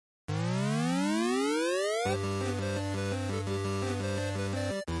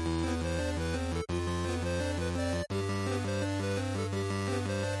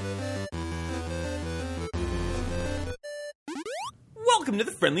Welcome to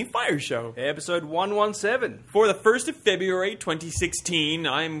the Friendly Fire Show. Episode 117. For the 1st of February, 2016,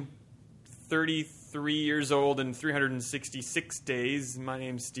 I'm 33 years old and 366 days. My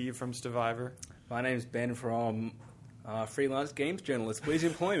name's Steve from Stevivor. My name's Ben from Freelance Games Journalist. Please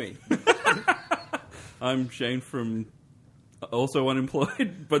employ me. I'm Shane from also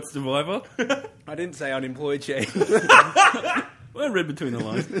unemployed, but survivor. I didn't say unemployed, Shane. I read between the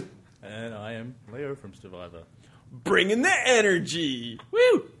lines. And I am Leo from Stevivor. Bringing the energy.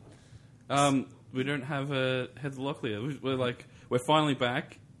 Woo! We don't have a Heads Locklear. We're finally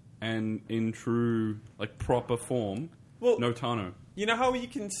back and in true, proper form. Well, no Tano. You know how you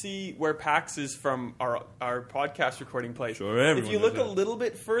can see where PAX is from our podcast recording place? Sure, everyone if you look knows a that. little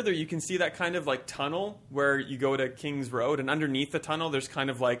bit further, you can see that kind of tunnel where you go to King's Road, and underneath the tunnel, there's kind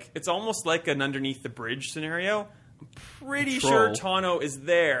of it's almost like an underneath the bridge scenario. I'm pretty sure Tano is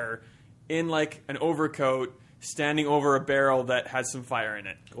there in an overcoat, standing over a barrel that has some fire in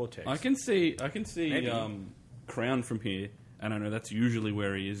it. Gore-Tex. I can see Maybe. Crown from here, and I know that's usually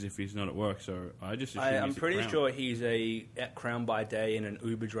where he is if he's not at work. So I just assume I'm he's at pretty Crown. sure he's at Crown by day and an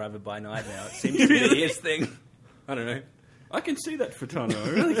Uber driver by night now. It seems to be his thing. I don't know. I can see that for Tano. I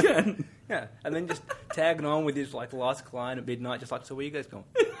really can. Yeah, and then just tagging on with his last client at midnight, just so where you guys going?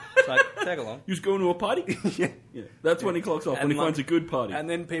 It's tag along. You just going to a party? Yeah. That's when he clocks off. And when he finds a good party. And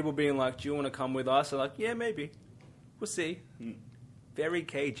then people being like, "Do you want to come with us?" I'm yeah, maybe. We'll see. Very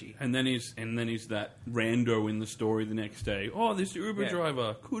cagey. And then he's that rando in the story the next day. Oh, this Uber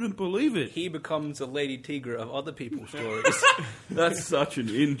driver couldn't believe it. He becomes a Lady Tigra of other people's stories. That's such an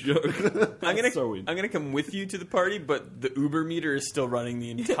in joke. I'm so in. gonna come with you to the party, but the Uber meter is still running the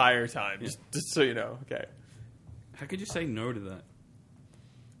entire time. Just so you know. Okay. How could you say no to that?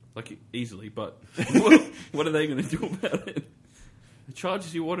 Easily, but what are they going to do about it? It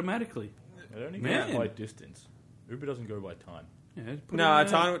charges you automatically. It only Man. goes by distance. Uber doesn't go by time. Yeah, No,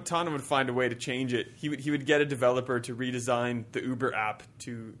 Tano would find a way to change it. He would get a developer to redesign the Uber app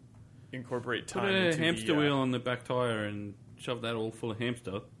to incorporate time. Put a into hamster the, wheel on the back tire and shove that all full of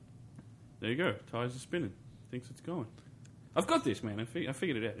hamster. There you go. Tires are spinning. Thinks it's going. I've got this, man. I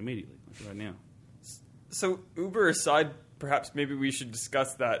figured it out immediately, right now. So Uber aside, perhaps maybe we should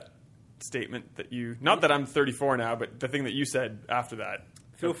discuss that statement that you... Not that I'm 34 now, but the thing that you said after that.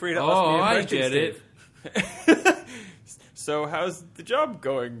 Feel free to ask me a I question, get Steve. it. So how's the job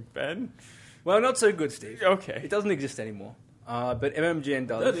going, Ben? Well, not so good, Steve. Okay. It doesn't exist anymore. But MMGN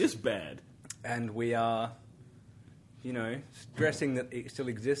does. That is bad. And we are, stressing that it still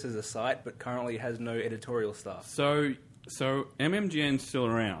exists as a site, but currently has no editorial staff. So MMGN's still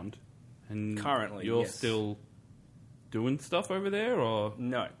around, and Currently, you're yes. still doing stuff over there, or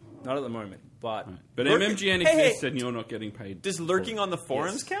No, not at the moment. But but Lurking- MMGN Hey, exists and you're not getting paid. Does lurking on the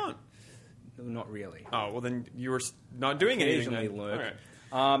forums Yes. count? not really. Oh, well then you were not doing anything. Occasionally then. lurk.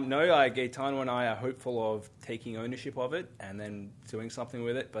 All right. No, Gaetano and I are hopeful of taking ownership of it and then doing something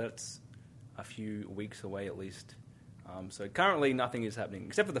with it, but it's a few weeks away at least. So currently nothing is happening,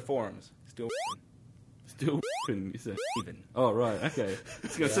 except for the forums. Still Still you said. even. Oh, right, okay. I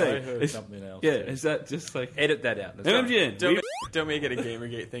was going to I say. heard is- something else. Yeah, too. is that just Edit that out. That's all right. MMGN? Don't make it a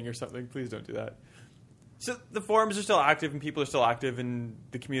Gamergate thing or something. Please don't do that. So the forums are still active and people are still active and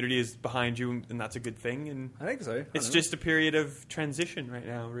the community is behind you and that's a good thing. And I think so. I it's don't know. just a period of transition right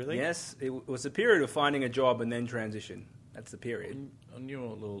now, really. Yes, it was a period of finding a job and then transition. That's the period. On your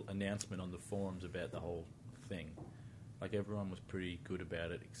little announcement on the forums about the whole thing, everyone was pretty good about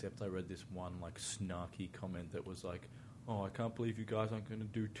it, except I read this one snarky comment that was "Oh, I can't believe you guys aren't going to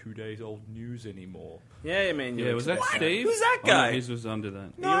do 2 days old news anymore." Yeah, I mean, Yeah, was that Steve? Who's that Oh, no, guy? his was under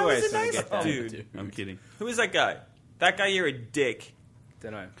that. No, You he's always a nice get that. dude. I'm kidding. Who is that guy? That guy, you're a dick.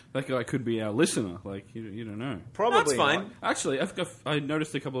 Don't know. That guy could be our listener. You don't know. Probably That's fine. not. Actually, I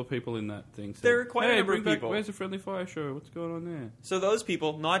noticed a couple of people in that thing. Said, There are quite a hey, number of bring back, people. Where's the Friendly Fire Show? What's going on there? So those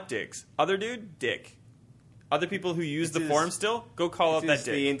people, not dicks. Other dude, dick. Other people who use the This is- forum still, go call out This that is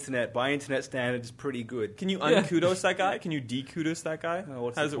dick. the internet. By internet standards, pretty good. Can you Yeah. unkudos that guy? Can you de-kudos that guy? Oh,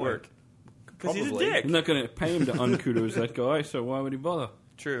 what's How does the it point? work? Because he's a Probably. dick. I'm not going to pay him to unkudos that guy, so why would he bother?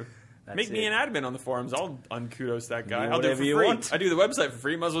 True. That's Make me it. an admin on the forums. I'll unkudos that guy. Do I'll do it for whatever you free. want. I do the website for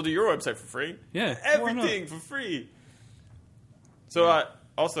free. Might as well do your website for free. Yeah, why not? Everything for free. So,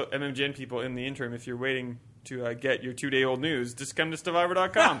 also, MMGN people in the interim, if you're waiting to get your 2-day-old news, just come to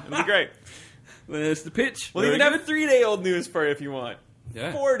Stevivor.com. It'll be great. There's the pitch. We'll Very even have good. 3-day-old news for you if you want.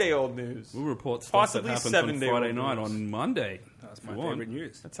 Yeah. 4-day-old news. We'll report stuff Possibly that happens on 7-day-old Friday night news. on Monday. That's if my you want. favorite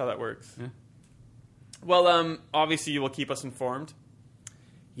news. That's how that works. Yeah. Well, obviously you will keep us informed.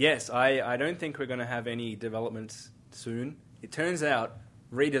 Yes, I don't think we're going to have any developments soon. It turns out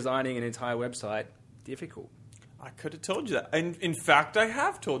redesigning an entire website, difficult. I could have told you that. And in fact, I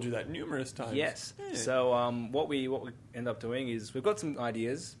have told you that numerous times. Yes. Yeah. So what we end up doing is we've got some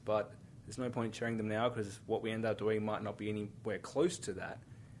ideas, but there's no point sharing them now because what we end up doing might not be anywhere close to that.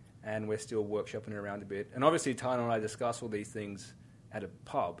 And we're still workshopping it around a bit. And obviously, Tyler and I discuss all these things at a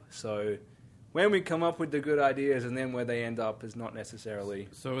pub. So when we come up with the good ideas and then where they end up is not necessarily...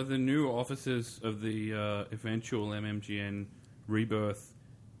 So are the new offices of the eventual MMGN rebirth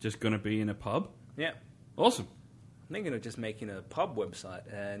just going to be in a pub? Yeah. Awesome. I'm thinking of just making a pub website,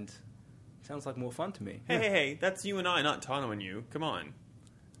 and it sounds like more fun to me. Hey, that's you and I, not Tano and you. Come on.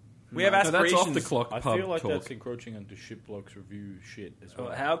 We No, have aspirations. that's off the clock I pub feel like talk. that's encroaching into Shit Blokes review shit as well.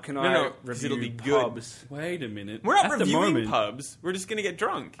 Well, how can No, I no, 'cause review it'll be good. pubs? Wait a minute. We're not At the reviewing moment, pubs. We're just going to get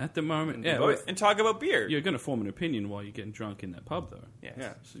drunk At the moment, yeah. Both. and talk about beer. You're going to form an opinion while you're getting drunk in that pub, though. Yes.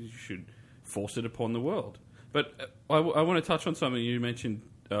 Yeah. So you should force it upon the world. But I want to touch on something you mentioned.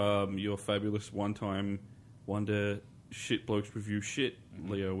 Your fabulous one-time wonder shit blokes review shit,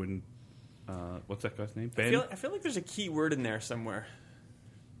 Leo, and what's that guy's name? Ben. I feel like there's a key word in there somewhere.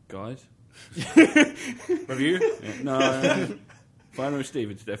 Guys. Review? Yeah, no. Final with Steve,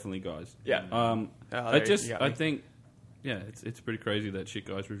 it's definitely guys. Yeah. I there you got me. think, yeah, it's pretty crazy that shit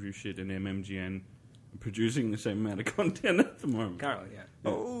guys review shit and MMGN are producing the same amount of content at the moment. Currently, yeah.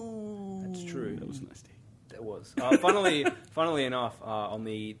 Oh, That's true. That was nasty. That was. Funnily enough, on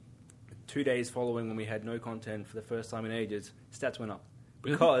the 2 days following when we had no content for the first time in ages, stats went up.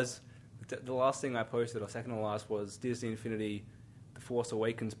 Really? Because the last thing I posted, or second to last, was Disney Infinity The Force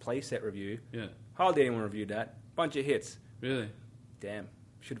Awakens playset review. Yeah. Hardly anyone reviewed that. Bunch of hits. Really? Damn.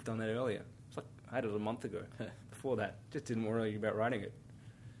 Should have done that earlier. It's like I had it a month ago. Before that. Just didn't worry about writing it.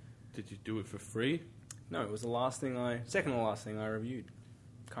 Did you do it for free? No, it was second to last thing I reviewed.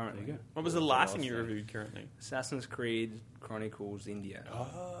 Currently. There you go. what was the last thing you reviewed currently? Assassin's Creed Chronicles India.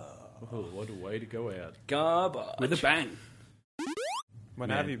 Oh, what a way to go out. Garbage. With a bang. When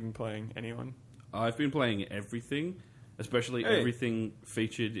Man. have you been playing? Anyone? I've been playing everything, especially Hey. everything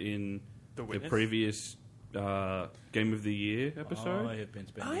featured in The the Witness? previous Game of the Year episode. I have been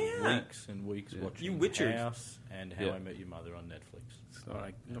spending Oh, yeah. weeks and weeks Yeah. watching You Witchered. House and How Yeah. I Met Your Mother on Netflix. It's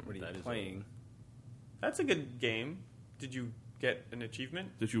not really That is playing. That's a good game. Did you get an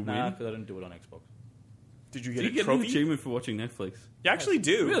achievement? Did you Nah, win? because I didn't do it on Xbox. Did you Did get you a get an trophy? achievement for watching Netflix? You actually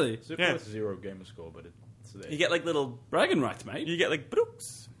do. Really? So Yeah. it's 0 gamer score, but it's there. You get like little. Bragging rights, mate. You get like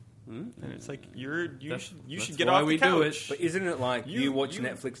brooks, Hmm? and it's like you That's- should that's get why off we the do couch. it. But isn't it like you, You- watch you-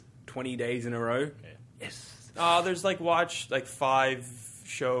 Netflix 20 days in a row? Yeah. Yes. There's like watch like five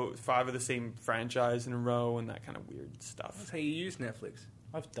of the same franchise in a row and that kind of weird That's stuff. how you use Netflix.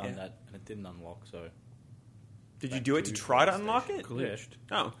 I've done Yeah. that and it didn't unlock, so. Did you Back do it to to try to PlayStation. unlock it? Glitched.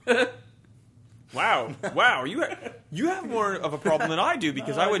 Oh. Wow. You have more of a problem than I do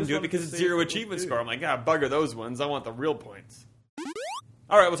because No, I I wouldn't just do it wanted because to it's see zero if it would achievement do. score. I'm like, bugger those ones. I want the real points.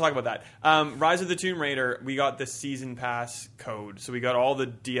 All right, we'll talk about that. Rise of the Tomb Raider, we got the season pass code. So we got all the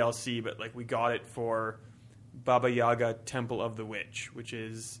DLC, but like we got it for Baba Yaga Temple of the Witch, which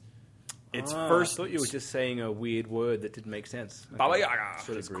is its first. I thought you were just saying a weird word that didn't make sense. Baba Yaga. That's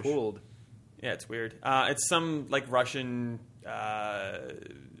what it's Gibberish. called. Yeah, it's weird. It's some like Russian,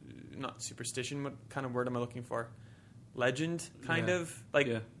 not superstition. What kind of word am I looking for? Legend, kind Yeah. of like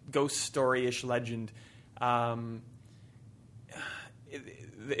Yeah. ghost story-ish legend.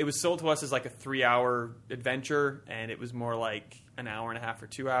 It was sold to us as like a 3-hour adventure, and it was more like an hour and a half or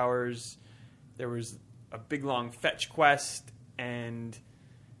 2 hours. There was a big long fetch quest and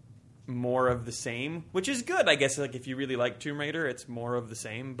more of the same, which is good, I guess. Like if you really like Tomb Raider, it's more of the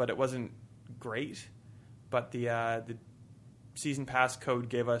same, but it wasn't great. But the season pass code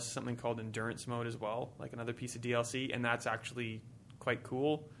gave us something called endurance mode as well, like another piece of DLC, and that's actually quite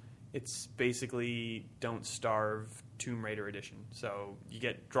cool. It's basically Don't Starve Tomb Raider edition. So you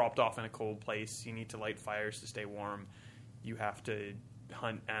get dropped off in a cold place. You need to light fires to stay warm. You have to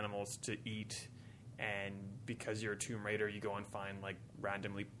hunt animals to eat. And because you're a Tomb Raider, you go and find like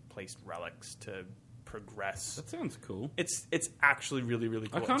randomly placed relics to progress. That sounds cool. It's actually really, really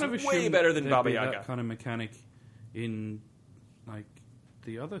cool. I kind of it's assumed way better than there'd Baba be Yaga. that kind of mechanic in like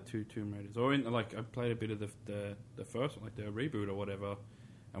the other two Tomb Raiders, or in like I played a bit of the first one, like the reboot or whatever.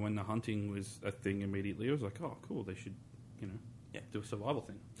 And when the hunting was a thing immediately, I was like, oh, cool, they should, do a survival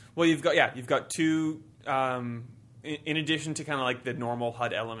thing. Well, you've got two. In addition to kind of like the normal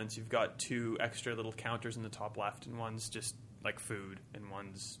HUD elements, you've got two extra little counters in the top left, and one's just like food, and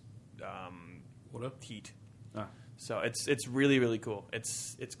one's Water? heat. Ah. So it's really, really cool.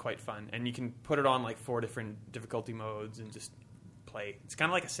 It's quite fun, and you can put it on like 4 different difficulty modes and just play. It's kind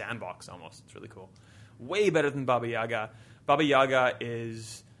of like a sandbox almost. It's really cool. Way better than Baba Yaga. Baba Yaga.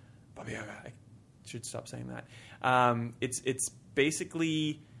 I should stop saying that. It's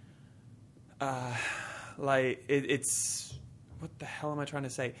basically it's what the hell am I trying to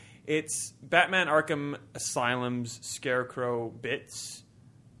say? It's Batman Arkham Asylum's Scarecrow bits,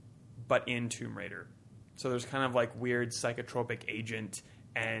 but in Tomb Raider. So there's kind of like weird psychotropic agent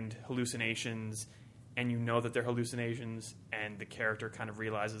and hallucinations, and you know that they're hallucinations, and the character kind of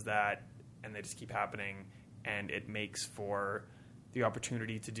realizes that, and they just keep happening, and it makes for the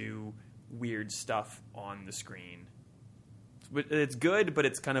opportunity to do weird stuff on the screen. It's good, but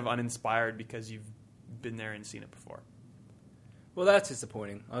it's kind of uninspired because you've been there and seen it before. Well, that's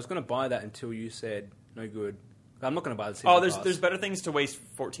disappointing. I was going to buy that until you said no good. I'm not going to buy the season pass. There's better things to waste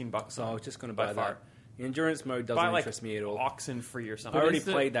 $14 So on. I was just going to buy by that. far. The endurance mode doesn't interest me at all. Oxenfree or something. I already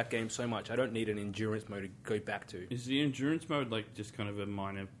played that game so much. I don't need an endurance mode to go back to. Is the endurance mode like just kind of a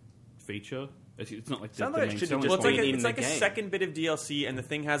minor feature? It's not like Sounds the like main it should selling just Well, point. it's like a game. second bit of DLC, and the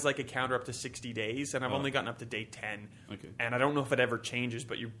thing has like a counter up to 60 days, and I've only gotten up to day 10. Okay. And I don't know if it ever changes,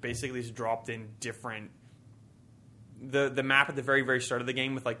 but you're basically just dropped in different... The map at the very, very start of the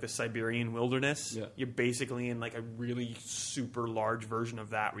game with like the Siberian wilderness, Yeah. you're basically in like a really super large version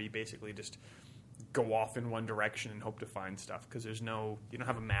of that where you basically just go off in one direction and hope to find stuff because you don't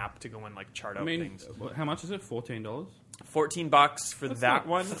have a map to go and like chart out things. How much is it? $14? $14 for That's that not-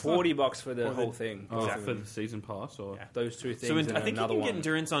 one. $40 for the Or the- whole thing. Oh, Exactly. for the season pass, or Yeah. Those two things. So and I think you another can get one.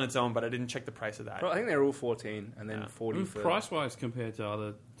 endurance on its own, but I didn't check the price of that. Well, I think they're all 14 and then Yeah. 40 for price-wise compared to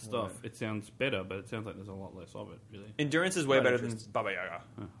other stuff, it sounds better, but it sounds like there's a lot less of it, really. Endurance is way Not better than interested. Baba Yaga.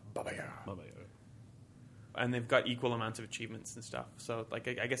 Baba Yaga. Baba Yaga. And they've got equal amounts of achievements and stuff. So, like,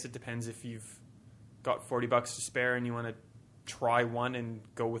 I guess it depends if you've got $40 to spare and you want to try one and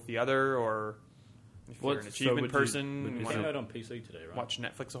go with the other, or if you're an achievement person, would you you want Came to out on PC today, right? watch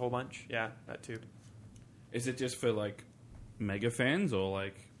Netflix a whole bunch. Yeah, that too. Is it just for like mega fans or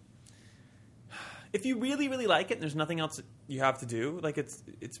like? If you really, really like it, and there's nothing else you have to do. Like it's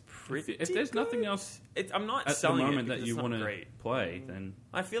pretty. If there's nothing good. else I'm not at the selling moment it that because you it's want not to great. play, then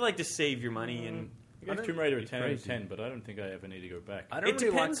I feel like just save your money and. I gave Tomb Raider a It's 10 out of crazy. 10, but I don't think I ever need to go back. I don't It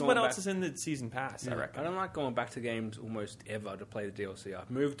really depends like what going else back. is in the season pass. I reckon. I don't like going back to games almost ever to play the DLC. I've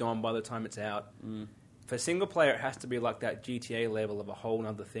moved on by the time it's out. For single player, it has to be like that GTA level of a whole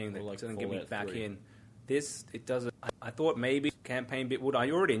other thing that Or like doesn't get me Fallout back 3. in. This, it doesn't. I thought maybe campaign bit would. I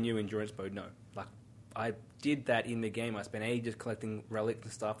already knew endurance mode. No, like I did that in the game. I spent ages collecting relics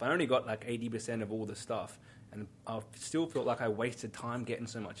and stuff. I only got like 80% of all the stuff, and I still felt like I wasted time getting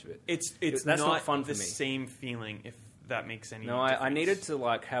so much of it. It's That's not not fun for the me. same feeling if that makes any. No, I difference. needed to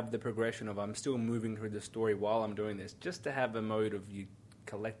like have the progression of I'm still moving through the story while I'm doing this, just to have a mode of you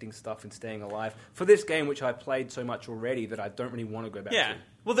collecting stuff and staying alive for this game, which I played so much already that I don't really want to go back Yeah. to.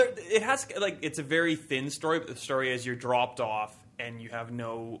 Well, it has like it's a very thin story, but the story is you're dropped off and you have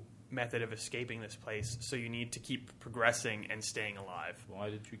no method of escaping this place, so you need to keep progressing and staying alive. Why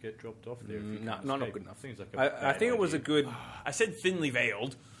did you get dropped off there? if you No, can't not escape? good enough. Seems like a I bad think it was a idea. good. I said thinly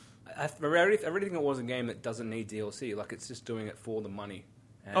veiled. I really think it was a game that doesn't need DLC. Like it's just doing it for the money.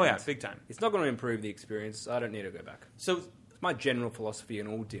 And Oh yeah, big time. It's not going to improve the experience. I don't need to go back. So It's my general philosophy in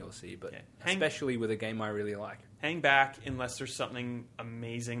all DLC, but Yeah. especially with a game I really like. hang back unless there's something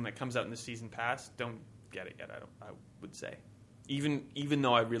amazing that comes out in the season pass. Don't get it yet. I would say, even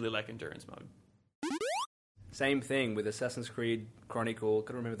though I really like endurance mode. Same thing with Assassin's Creed Chronicle.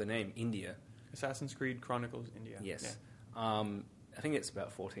 Can't remember the name. India. Assassin's Creed Chronicles India. Yes. Yeah. I think it's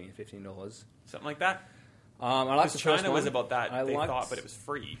about $15. Something like that. I like Because the first China was one. about that. I They liked- thought, but it was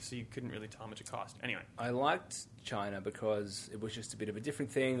free, so you couldn't really tell how much it cost. Anyway, I liked China because it was just a bit of a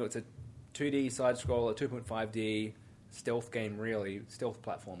different thing. It's a 2D side scroller, 2.5D stealth game, really stealth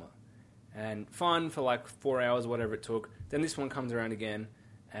platformer, and fun for like 4 hours, whatever it took. Then this one comes around again,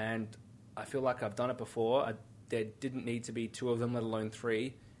 and I feel like I've done it before. There didn't need to be 2 of them, let alone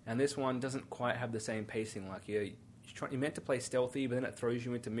 3. And this one doesn't quite have the same pacing. Like you're meant to play stealthy, but then it throws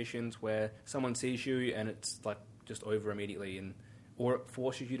you into missions where someone sees you and it's like just over immediately, or it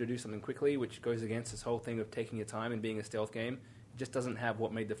forces you to do something quickly, which goes against this whole thing of taking your time and being a stealth game. It just doesn't have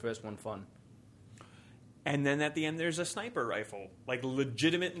what made the first one fun. and then at the end there's a sniper rifle, like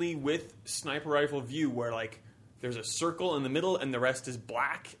legitimately with sniper rifle view, where like there's a circle in the middle and the rest is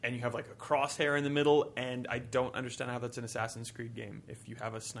black, and you have like a crosshair in the middle. And I don't understand how that's an Assassin's Creed game if you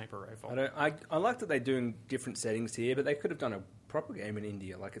have a sniper rifle. I like that they're doing different settings here, but they could have done a proper game in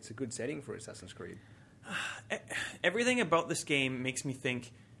India. Like it's a good setting for Assassin's Creed. Everything about this game makes me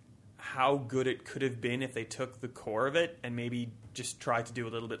think, how good it could have been if they took the core of it and maybe just tried to do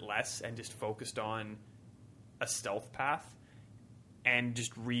a little bit less and just focused on a stealth path and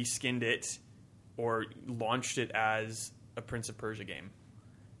just reskinned it or launched it as a Prince of Persia game.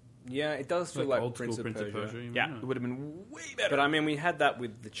 Yeah, it does feel like old Prince school of Persia. you Yeah, know. it would have been way better. But I mean, we had that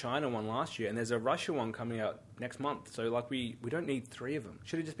with the China one last year, and there's a Russia one coming out next month. So like, we don't need 3 of them.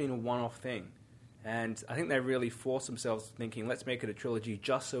 Should have just been a one-off thing. And I think they really forced themselves thinking, let's make it a trilogy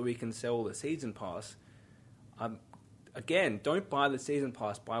just so we can sell the season pass. Again, don't buy the season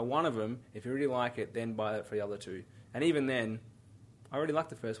pass. Buy one of them. If you really like it, then buy it for the other 2. And even then, I already liked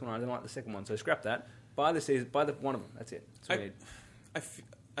the first one. I didn't like the second one, so scrap that. Buy the one of them. That's it. That's what I need.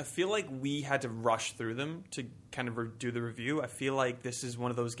 I feel like we had to rush through them to kind of do the review. I feel like this is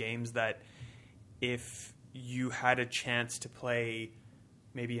one of those games that if you had a chance to play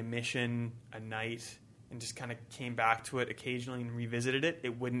maybe a mission a night and just kind of came back to it occasionally and revisited it,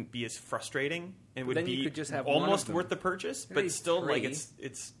 it wouldn't be as frustrating. It would then be you could just have one almost of them. worth the purchase, Maybe but still, like 3.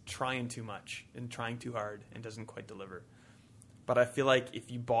 it's trying too much and trying too hard and doesn't quite deliver. But I feel like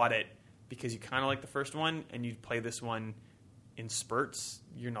if you bought it because you kind of like the first one and you play this one in spurts,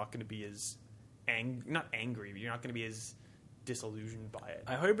 you're not going to be as not angry, but you're not going to be as disillusioned by it.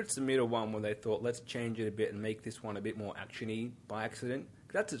 I hope it's the middle one where they thought, let's change it a bit and make this one a bit more action-y by accident.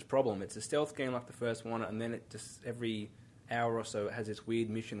 'Cause that's its problem. It's a stealth game like the first one, and then it just every hour or so it has this weird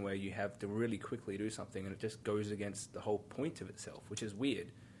mission where you have to really quickly do something, and it just goes against the whole point of itself, which is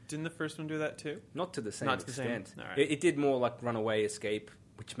weird. Didn't the first one do that too? Not to the same Not to the same- extent. all right. It did more like run away, escape,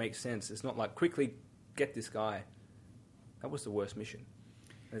 which makes sense. It's not like quickly get this guy. That was the worst mission.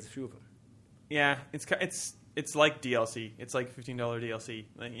 There's a few of them. Yeah, it's like DLC. It's like $15 DLC.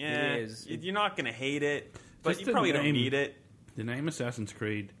 Like, yeah, It is. you're not going to hate it, but Just you the probably don't name. need it. The name Assassin's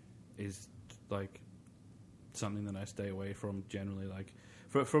Creed is like something that I stay away from generally. Like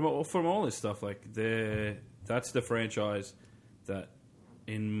from all this stuff, like that's the franchise that,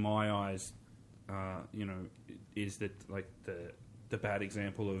 in my eyes, is that like the bad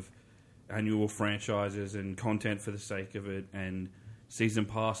example of annual franchises and content for the sake of it and season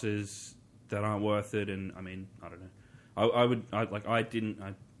passes that aren't worth it. And I mean, I don't know.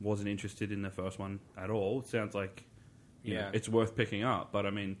 I wasn't interested in the first one at all. It sounds like you know, it's worth picking up, but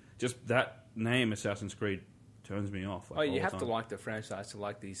I mean, just that name Assassin's Creed turns me off. Like, You all have the to time. like the franchise to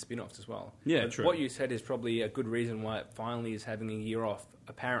like these spin-offs as well. Yeah, But true. What you said is probably a good reason why it finally is having a year off,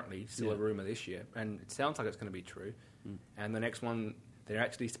 apparently, still a Yeah. rumour this year. And it sounds like it's going to be true. And the next one, they're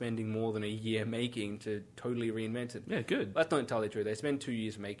actually spending more than a year making to totally reinvent it. Yeah, good. That's not entirely true. They spend 2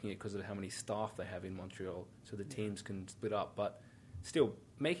 years making it because of how many staff they have in Montreal, so the teams can split up. But still,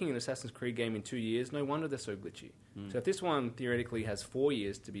 making an Assassin's Creed game in 2 years, no wonder they're so glitchy. So if this one theoretically has 4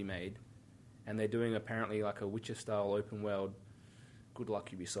 years to be made, and they're doing apparently like a Witcher-style open world, good luck,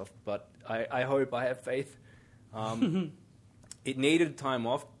 Ubisoft. But I hope, I have faith. It needed time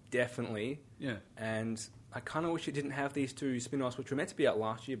off, definitely. Yeah. And I kind of wish it didn't have these 2 spin-offs, which were meant to be out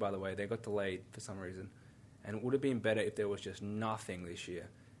last year, by the way. They got delayed for some reason. And it would have been better if there was just nothing this year.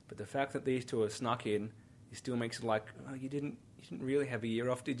 But the fact that these 2 are snuck in, it still makes it like, oh, you didn't really have a year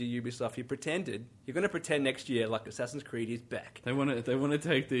off, did you, Ubisoft? You pretended. You're going to pretend next year like Assassin's Creed is back. They want to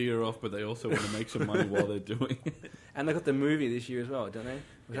take the year off, but they also want to make some money while they're doing it. And they got the movie this year as well, don't they?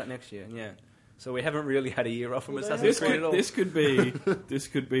 Was that next year? Yeah. So we haven't really had a year off from Assassin's This Creed at all.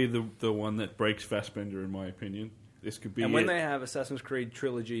 could be the one that breaks Fassbender, in my opinion. This could be. And when it. they have Assassin's Creed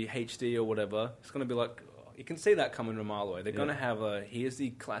Trilogy HD or whatever, it's going to be like, you can see that coming a mile away. They're going to have here's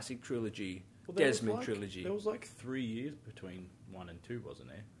the classic trilogy, Desmond trilogy. There was like 3 years between 1 and 2, wasn't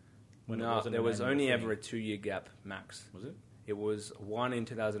there? There was only ever a 2-year gap max. Was it? It was 1 in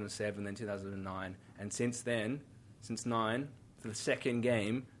 2007, then 2009. And since then, since 9, for the second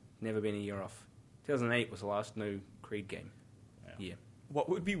game, never been a year off. 2008 was the last no Creed game year. What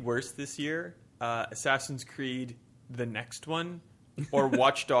would be worse this year? Assassin's Creed, the next one, or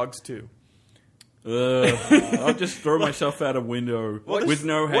Watch Dogs 2? I'll just throw myself out a window with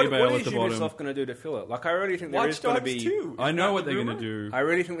no hay bale What at is the bottom. Ubisoft going to do to fill it? Like, I really think there is Watch going to Dogs be... 2. I Isn't know that what the they're going to rumor? do. I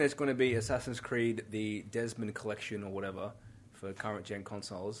really think there's going to be Assassin's Creed, the Desmond Collection or whatever, for current-gen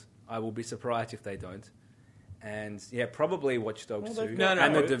consoles. I will be surprised if they don't. And, yeah, probably Watch Dogs 2 No,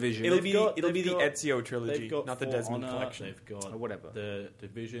 and The no. Division. It'll be the they've got- Ezio trilogy, They've got not the For Desmond Honor, collection. They've got Or whatever. the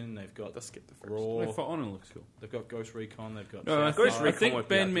Division. They've got Let's skip the first. Raw. For Honor looks cool. They've got Ghost Recon. They've got No, I Ghost think, I Recon think won't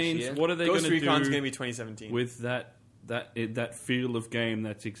be out Ben this means year. what are they going Ghost to Recon's do going to be 2017. with that feel of game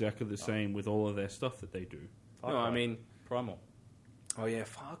that's exactly the same with all of their stuff that they do. No, I mean... Primal. Oh, yeah,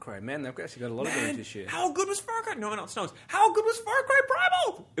 Far Cry. Man, they've actually got a lot of games this year. How good was Far Cry? No one else knows. How good was Far Cry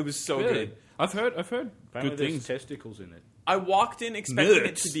Primal? It was so Really? good. I've heard Apparently good there's things. testicles in it. I walked in expecting it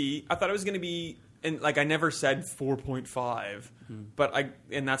Nuts. to be. I thought it was going to be, and like I never said 4.5, but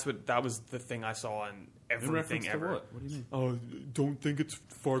that was the thing I saw in In everything reference to ever. what? What do you mean? Oh, don't think it's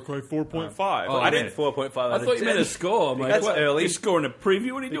Far Cry 4.5. Oh, I I didn't. meant 4.5 out I of thought you 10. meant a score. I'm like, That's what? early. You're scoring a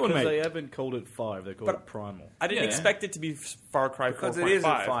preview? What are you doing, Because mate? they haven't called it 5, they called But- it Primal. I didn't Yeah. expect it to be Far Cry 4.5. Because it is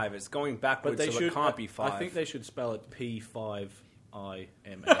a 5. It's going backwards, But they so should. it can't be 5. I think they should spell it P5IMA.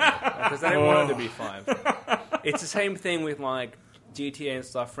 Because they don't want it to be 5. It's the same thing with like GTA and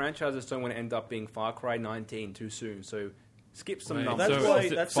stuff. Franchises don't want to end up being Far Cry 19 too soon, so skip some Wait, numbers. That's so why-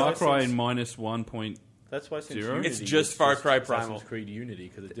 is it that's Far why Cry since- minus 1. That's why since Zero? Unity, It's just Far Cry Assassin's Primal. Creed Unity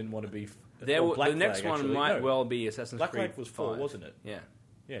because it didn't want to be. The next one might well be Assassin's Black Creed Flag was 4, 5. wasn't it? Yeah.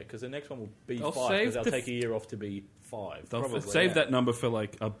 Yeah, because the next one will be They'll 5. save Because they'll the take a year off to be 5. They'll probably, save yeah. that number for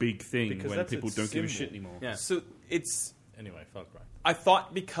like a big thing Because when that's people its don't give a symbol. shit anymore. Yeah. So it's. Anyway, Far Cry. I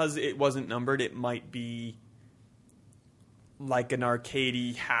thought because it wasn't numbered, it might be like an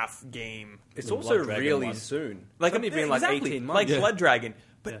arcadey half game. It's The also Blood Dragon really one. soon. Like It's only been like exactly, 18 months. like Yeah. Blood Dragon.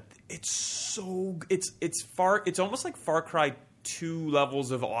 But Yeah. it's so it's far. It's almost like Far Cry 2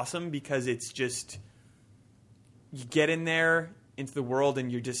 levels of awesome because it's just you get in there into the world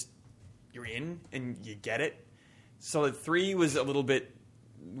and you're in and you get it. So 3 was a little bit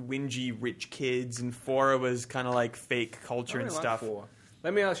whingy rich kids, and 4 was kind of like fake culture I and really like stuff. 4.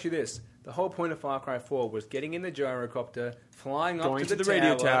 Let me ask you this. The whole point of Far Cry 4 was getting in the gyrocopter, flying up Going to to the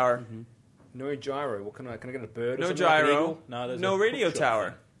radio tower. No gyro. What can I get a bird or No something? Like an gyro. eagle? No, there's No a radio hookshot tower.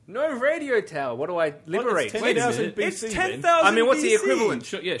 thing. No radio tower. What do I liberate? Wait, Wait a 10,000 minute. BC, It's then. 10,000 I mean, what's the BC.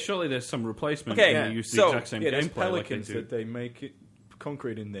 equivalent? Surely there's some replacement. Okay, and they use the so- exact same Yeah, there's gameplay like they pelicans do. that they make it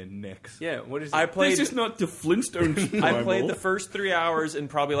concrete in their necks. Yeah, what is it? I played. This is not the Flintstones. I played Primal. the first 3 hours and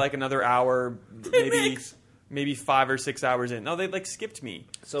probably like another hour, maybe 5 or 6 hours in. No, they like skipped me.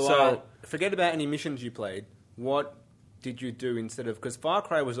 So forget about any missions you played. What did you do instead of... Because Far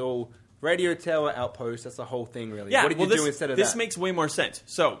Cry was all radio tower outpost. That's the whole thing, really. yeah, what did well, you this, do instead of this that? makes way more sense.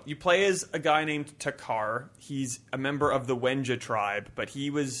 So you play as a guy named Takar. He's a member of the Wenja tribe, but he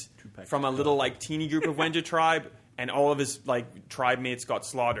was from a little like teeny group of Wenja tribe, and all of his like tribe mates got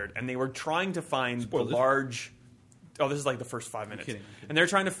slaughtered, and they were trying to find Spoilers. the large. Oh, this is like the first 5 minutes, kidding. and they're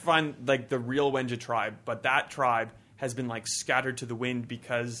trying to find like the real Wenja tribe, but that tribe has been like scattered to the wind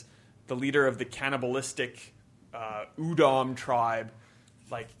because the leader of the cannibalistic Udom tribe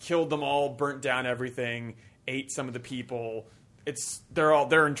like killed them all, burnt down everything, ate some of the people.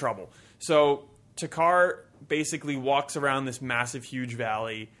 They're in trouble. So Takar basically walks around this massive, huge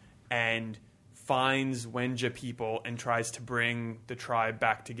valley and finds Wenja people and tries to bring the tribe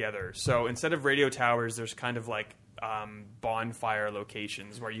back together. So instead of radio towers, there's kind of like bonfire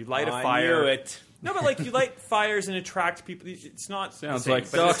locations where you light a fire. I knew it. No, but like you light fires and attract people. It's not the Sounds same, like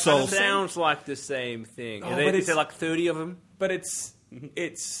but Dark it's kind of Souls. the same. Sounds like the same thing. Oh, Are but there, is it's- there like 30 of them? But it's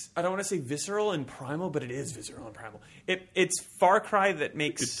I don't want to say visceral and primal, but it is visceral and primal. It's Far Cry that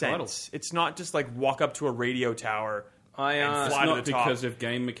makes Good title. sense. It's not just like walk up to a radio tower I and It's fly to not the top. because of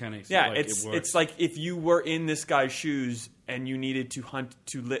game mechanics. Yeah, like, it's it works. it's like if you were in this guy's shoes and you needed to hunt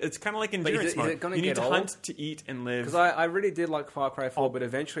to live. It's kind of like But is endurance it mode. gonna You need get to old? hunt to eat and live. Because I really did like Far Cry 4, but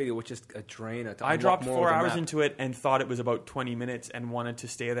eventually it was just a drainer. To I unlock dropped more 4 of the hours map. into it and thought it was about 20 minutes and wanted to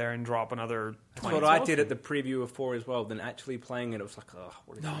stay there and drop another 20. That's what I did at the preview of 4 as well. Then actually playing it, it was like, oh,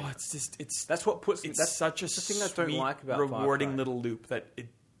 what is No, this? it's just it's That's what puts it's that's such a the thing I don't sweet, like about rewarding Far Cry. little loop that it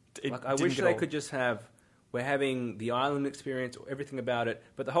Like I didn't wish get they old. could just have. We're having the island experience, everything about it,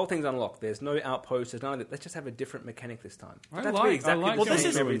 but the whole thing's unlocked. There's no outposts. There's none of it. Let's just have a different mechanic this time. I That's like, be exactly I like Well, the this same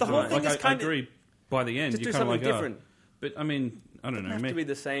is- every the whole time. thing like, is kinda- I agree. By the end, Just you're do kind of something like, different. But I mean, I don't It doesn't know. have Me. to be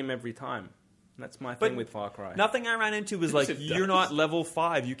the same every time. That's my But thing with Far Cry. Nothing I ran into was like, It you're does. not level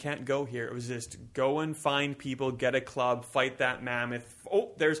 5, you can't go here. It was just go and find people, get a club, fight that mammoth.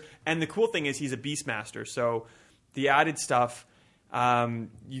 Oh, and the cool thing is he's a Beastmaster, so the added stuff,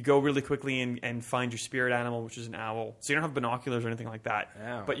 you go really quickly and find your spirit animal, which is an owl. So you don't have binoculars or anything like that.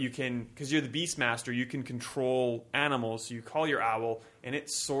 Ow. But you can, because you're the Beastmaster, you can control animals. So you call your owl, and it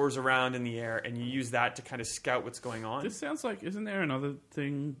soars around in the air, and you use that to kind of scout what's going on. This sounds like, isn't there another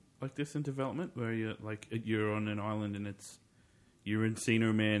thing like this in development where you're on an island and you're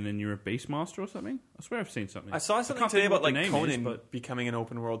Encino Man and you're a Beastmaster or something? I swear I've seen something. I saw something can't today think about what like the name Conan is, but becoming an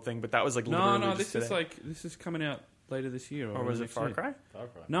open world thing, but that was like no, literally no, just this is today. this is coming out later this year, Or was it next Far year. Cry? Far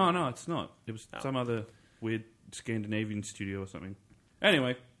Cry. No, it's not. It was No. some other weird Scandinavian studio or something.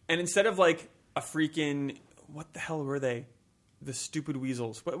 Anyway, And instead of like a freaking what the hell were they? The stupid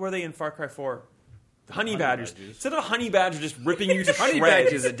weasels. What were they in Far Cry 4? The honey badgers. Instead of a honey badger just ripping you to Honey shreds.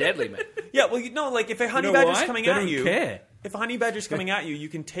 badgers are deadly, man. Yeah, well, like if a honey you know badger's why? coming they at don't you, care. If a honey badger's coming at you, you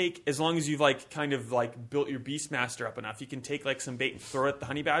can take, as long as you've like kind of like built your Beastmaster up enough, you can take like some bait and throw it at the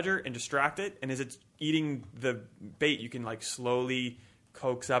honey badger and distract it. And as it's eating the bait, you can like slowly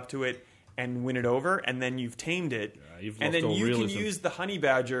coax up to it and win it over. And then you've tamed it. You've and lost then all you realism. can use the honey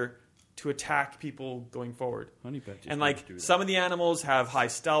badger to attack people going forward. Honey badgers And don't like do that. some of the animals have high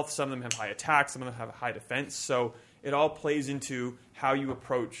stealth, some of them have high attack, some of them have high defense. So it all plays into how you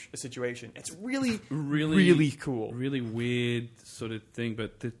approach a situation. It's really cool. Really weird sort of thing.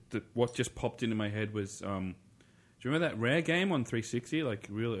 But what just popped into my head was, do you remember that Rare game on 360? Like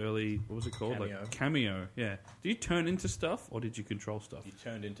real early, what was it called? Cameo. Like Cameo. Yeah. Did you turn into stuff or did you control stuff? You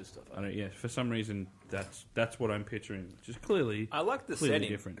turned into stuff. I don't. Yeah. For some reason, that's what I'm picturing. Which is clearly. I like the clearly setting.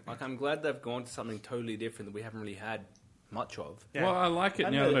 different. Like, I'm glad they've gone to something totally different that we haven't really had much of. Yeah. Well, I like it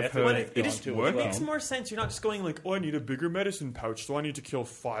And now the that I've effort heard they've it gone just to as work. It well. makes more sense. You're not just going like, oh, I need a bigger medicine pouch, so I need to kill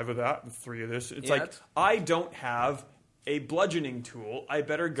 5 of that and 3 of this. It's Yeah, like, that's- I don't have a bludgeoning tool. I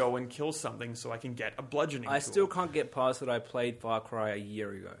better go and kill something so I can get a bludgeoning tool. I still can't get past that I played Far Cry a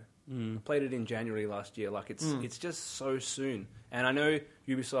year ago. I played it in January last year. Like, it's just so soon. And I know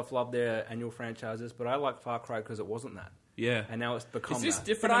Ubisoft love their annual franchises, but I like Far Cry because it wasn't that. Yeah. And now it's become Is this that.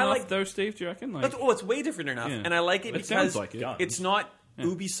 different But I enough like- though, Steve? Do you reckon? Like, It's way different enough. Yeah. And I like it It because sounds like it. it's not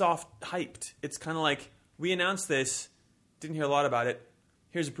Ubisoft hyped. It's kind of like, we announced this, didn't hear a lot about it.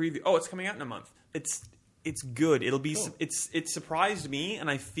 Here's a preview. Oh, it's coming out in a month. It's good. It'll be. Cool. It surprised me,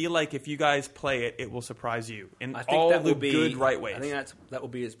 and I feel like if you guys play it, it will surprise you in I think all that the will be good right ways. I think that will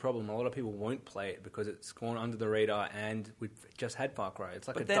be its problem. A lot of people won't play it because it's gone under the radar, and we've just had Far Cry. It's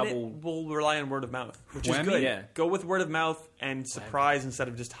like but a then double. it will rely on word of mouth, which is Whammy? good. Yeah. Go with word of mouth and surprise instead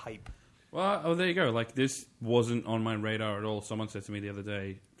of just hype. well, oh, there you go. Like, this wasn't on my radar at all. Someone said to me the other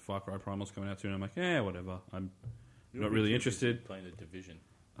day, Far Cry Primal's coming out soon. I'm like, yeah, whatever. I'm You'll not be really too interested. busy playing the Division.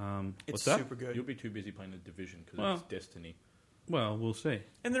 It's What's that? super good. You'll be too busy playing the Division because Well- it's Destiny. Well, we'll see.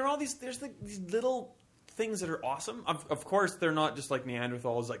 And there are all these. There's like these little things that are awesome. Of course, they're not just like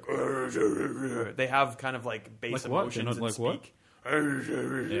Neanderthals. Like they have kind of like base Like what? emotions They're not and like what? speak.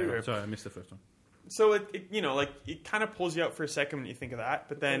 Yeah, sorry, I missed the first one. So it kind of pulls you out for a second when you think of that,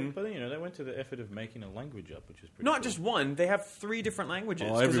 but then But they went to the effort of making a language up, which is pretty not cool. just one. They have 3 different languages.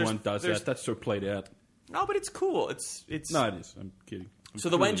 Oh, 'Cause everyone there's- does there's- that. That's so played out. No, but it's cool. It's No, it is. I'm kidding. so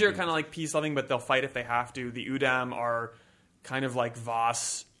the Wenger are kind of like peace loving, but they'll fight if they have to. The Udam are kind of like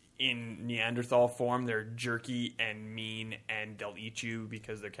Voss in Neanderthal form. They're jerky and mean, and they'll eat you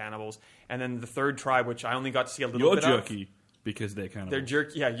because they're cannibals. And then the third tribe, which I only got to see a little You're bit jerky because they're kind of. They're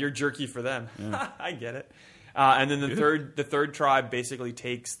jerky. Yeah, you're jerky for them. I get it. And then the third tribe basically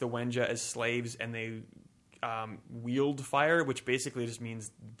takes the Wenja as slaves, and they wield fire, which basically just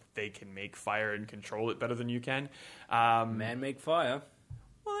means they can make fire and control it better than you can. Man make fire.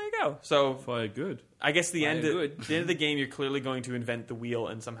 Well, there you go. So fire good. I guess the Fire end good. the end of the game, you're clearly going to invent the wheel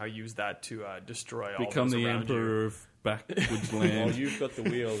and somehow use that to destroy all Become those the around emperor of backwoods Well, land. you've got the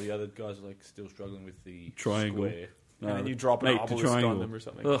wheel. The other guys are like still struggling with the Triangle. square. And then you drop an Mate, the obelisk on triangle. them or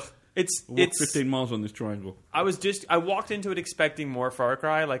something. Ugh. It's Walk 15 miles on this triangle. I walked into it expecting more Far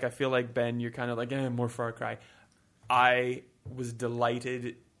Cry. Like, I feel like, Ben, you're kind of like, more Far Cry. I was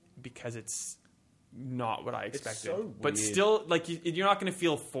delighted because it's not what I expected. so but weird. still, like, you're not going to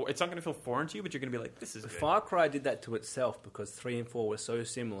feel it's not going to feel foreign to you, but you're going to be like, this is good. Far Cry did that to itself because 3 and 4 were so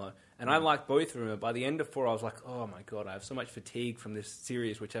similar, and I liked both of them. By the end of 4, I was like, "Oh my god, I have so much fatigue from this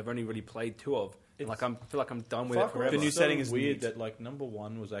series, which I've only really played 2 of. And like, I feel like I'm done with Far it Cry forever." The new was setting so is weird neat. that like number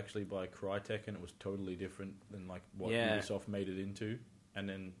 1 was actually by Crytek and it was totally different than like what Yeah. Ubisoft made it into, and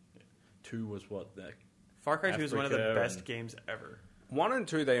then 2 was what that. Far Cry 2 is one of the Africa best and- games ever. 1 and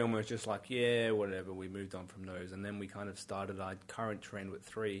 2, they almost just like, yeah, whatever. We moved on from those, and then we kind of started our current trend with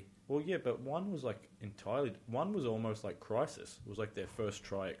 3. Well, yeah, but 1 was like entirely. 1 was almost like Crysis. It was like their first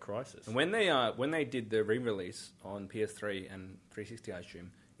try at Crysis. And when they did the re-release on PS3 and 360, I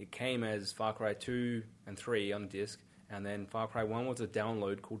assume, it came as Far Cry 2 and 3 on disc, and then Far Cry 1 was a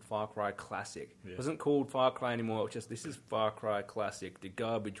download called Far Cry Classic. Yeah. It wasn't called Far Cry anymore. It was just, this is Far Cry Classic, the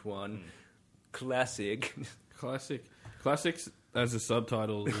garbage one. Classic. Classics, as the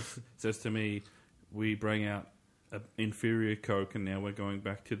subtitle says to me, we bring out an inferior Coke and now we're going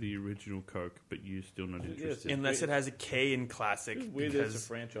back to the original Coke, but you're still not Yeah, interested. Unless it has a K in Classic. It's weird that it's a because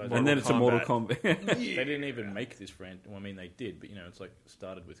franchise. And then it's a Mortal Kombat. Kombat. They didn't even make this franchise. Well, I mean, they did, but it's like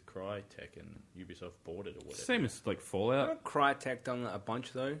started with Crytek and Ubisoft bought it or whatever. Same as like Fallout. Haven't Crytek done that a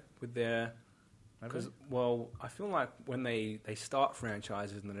bunch, though, with their... Because, well, I feel like when they start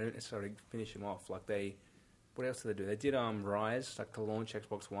franchises and they don't necessarily finish them off, like what else did they do? They did Rise, like to launch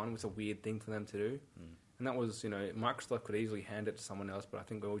Xbox One, was a weird thing for them to do. And that was, Microsoft could easily hand it to someone else, but I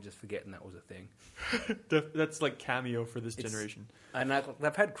think we're all just forgetting that was a thing. That's like Cameo for this generation. And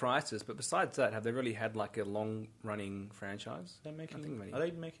they've had Crysis, but besides that, have they really had like a long-running franchise? Are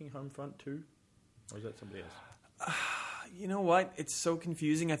they making Homefront 2? Or is that somebody else? You know what? It's so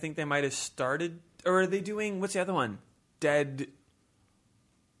confusing. I think they might have started... Or are they doing... What's the other one?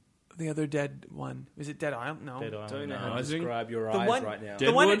 The other Dead one. Is it Dead Island? No. Dead Island. Don't know how to Rising? describe your The eyes one- right now.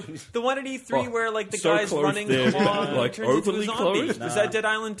 The one, Deadwood? the one at E3 where like the so guy's close running there, along like, turns into a overly zombie. close? Was that Dead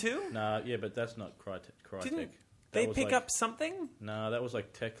Island 2? Nah, yeah, but that's not Crytek. Didn't That they was pick like- up something? Nah, that was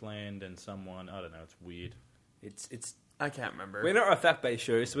like Techland and someone. I don't know. It's weird. It's I can't remember. We're not a fact-based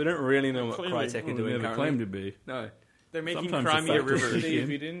show, so we don't really know what Clearly. Crytek are Well, doing we never currently. claimed to be. No. They're making Sometimes the Crimea fact is River. shit. Steve,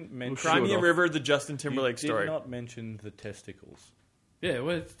 you didn't mention Crimea off. River, the Justin Timberlake you story. did not mention the testicles. Yeah,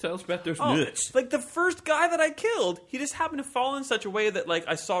 well, tell us about those Oh, nuts. like the first guy that I killed, he just happened to fall in such a way that like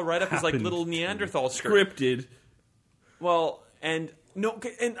I saw right up his like Happened little to. Neanderthal skirt. Scripted. Well, and no,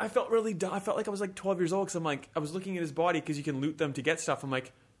 and I felt really dumb. I felt like I was like 12 years old because I'm like I was looking at his body because you can loot them to get stuff. I'm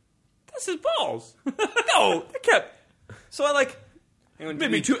like, that's his balls. No, I kept. So I like. Hang on,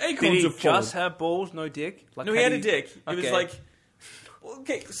 Maybe did he- 2 acorns Did he have fallen. just have balls, no dick? Like, No, he had a dick. It was Okay. like.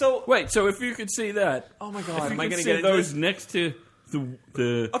 Okay, so Wait, so if you could see that, oh my if god, you am I could going to see get into those this? next to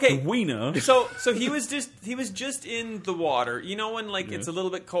the Okay. wiener, So he was just in the water. You know when like it's a little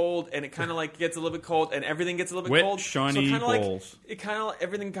bit cold and it kind of like gets a little bit cold and everything gets a little bit Wet, cold. shiny kinda balls. Like, it kind of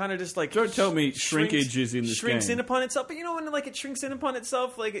everything kind of just like Don't tell me shrinks- shrinkage is in this shrinks game. in upon itself. But you know when like it shrinks in upon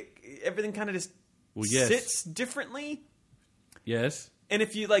itself, like everything kind of just Well, yes. sits differently. yes, And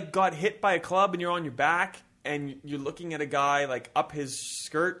if you like got hit by a club and you're on your back and you're looking at a guy like up his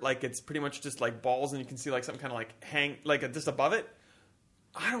skirt, like it's pretty much just like balls, and you can see like something kind of like hang like just above it.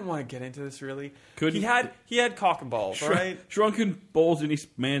 I don't want to get into this really. Couldn't- He had cock and balls, all right? shrunken balls in his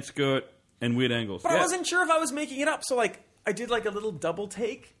man skirt and weird angles. But Yeah. I wasn't sure if I was making it up, so like I did like a little double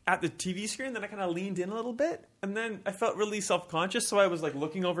take at the TV screen, then I kind of leaned in a little bit, and then I felt really self-conscious, so I was like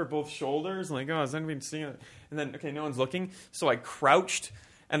looking over both shoulders, like, oh, is anyone seeing it? And then, okay, no one's looking, so I crouched,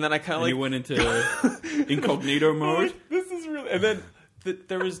 and then I kind of And like... you went into incognito mode. This is really... And then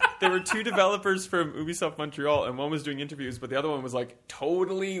there were two developers from Ubisoft Montreal, and one was doing interviews, but the other one was like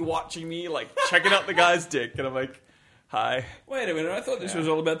totally watching me, like checking out the guy's dick, and I'm like, hi. Wait a minute, I thought this was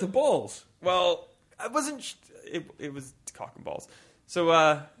all about the balls. Well, I wasn't... It was cock and balls. So,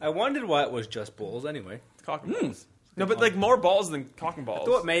 I wondered why it was just balls anyway. cock and balls. No, but like more balls than cock and balls.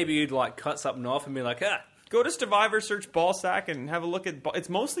 I thought maybe you'd like cut something off and be like, Go to Stevivor, search ball sack, and have a look at. It's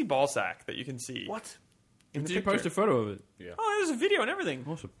mostly ball sack that you can see. what? In the Did you picture. post a photo of it? Oh, there's a video and everything.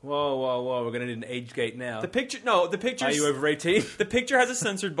 Awesome. Whoa, we're going to need an age gate now. The picture. No, the picture. Are you over 18? The picture has a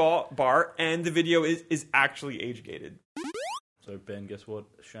censored bar, and the video is actually age gated. So Ben, guess what?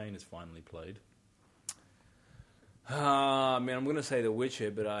 Shane has finally played. I mean, I'm going to say The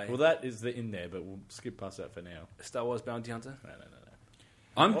Witcher, but Well, that is in there, but we'll skip past that for now. Star Wars Bounty Hunter. No.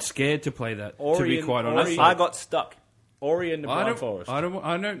 I'm scared to play that. to Ori be and- quite Ori- honest, I got stuck. Ori and the I Blind don't. Forest. I don't.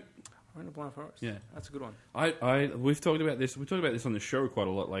 We're in the Blind Forest. Yeah. That's a good one. We've talked about this. We talked about this on the show quite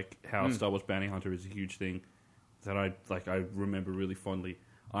a lot. Like how Star Wars Bounty Hunter is a huge thing that I remember really fondly.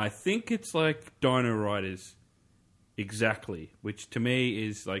 I think it's like Dino Riders, exactly. Which to me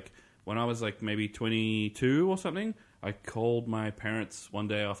is like when I was like maybe 22 or something. I called my parents one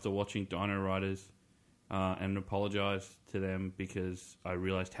day after watching Dino Riders and apologized to them because I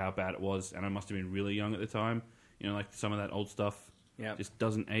realized how bad it was, and I must have been really young at the time. You know, like some of that old stuff Yeah. just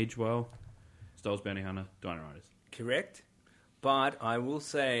doesn't age well. Star Wars Bounty Hunter, Dino Riders. Correct. But I will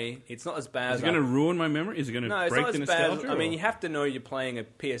say it's not as bad Is as it going to ruin my memory? Is it going to No, it's break not the as bad. nostalgia? I mean, or- you have to know you're playing a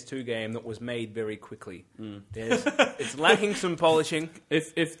PS2 game that was made very quickly. Mm. It's lacking some polishing.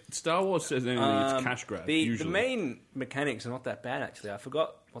 if Star Wars says anything, it's cash grab. The usually. main mechanics are not that bad, actually. I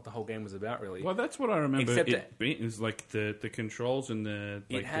forgot what the whole game was about, really. Well, that's what I remember. Except It being is like the controls and the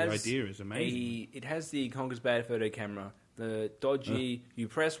It like has the idea is amazing. It has the Conker's Bad photo camera. The dodgy, you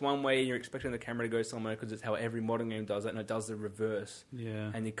press one way and you're expecting the camera to go somewhere because it's how every modern game does it, and it does the reverse.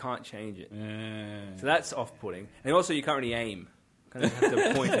 Yeah. And you can't change it. Yeah. So that's off-putting. And also, you can't really aim. Kind of have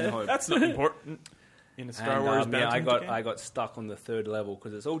to point and hope. That's not important in a Star And, Wars yeah, Bounty Hunter game. I got stuck on the third level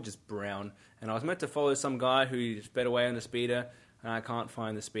because it's all just brown, and I was meant to follow some guy who sped away on the speeder, and I can't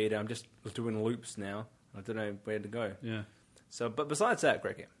find the speeder. I'm just doing loops now. I don't know where to go. Yeah. So, but besides that,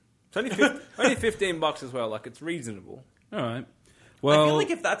 great game. It's only $15 as well. Like, it's reasonable. All right. I Well, feel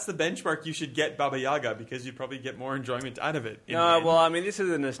like if that's the benchmark, you should get Baba Yaga because you'd probably get more enjoyment out of it. in the No, end. well, I mean, this is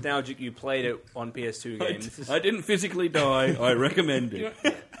a nostalgic. You played it on PS2 game. This is, I didn't physically die. I recommend it.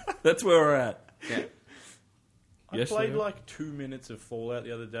 That's where we're at. yeah. I Yes, played Leo? like 2 minutes of Fallout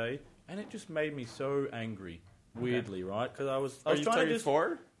the other day. and it just made me so angry. Weirdly, right? Because I was Are you trying to playing just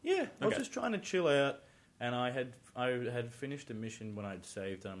 4? yeah, I was Okay. just trying to chill out, and I had finished a mission when I'd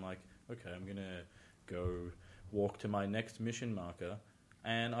saved, and I'm like, okay, I'm gonna go walk to my next mission marker,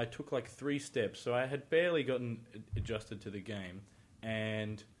 and I took like 3 steps, so I had barely gotten adjusted to the game,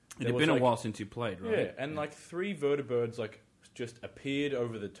 and It there had was, been a like, while since you played, right? yeah, and like 3 vertibirds like just appeared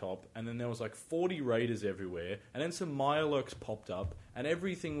over the top, and then there was like 40 raiders everywhere, and then some Mirelurks popped up, and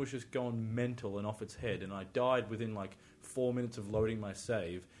everything was just going mental and off its head, and I died within like 4 minutes of loading my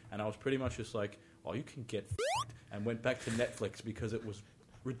save, and I was pretty much just like, oh, you can get f***ed, and went back to Netflix because it was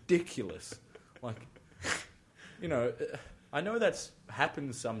ridiculous. Like, you know, I know that's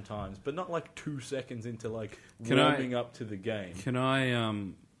happens sometimes, but not like 2 seconds into like warming up to the game. Can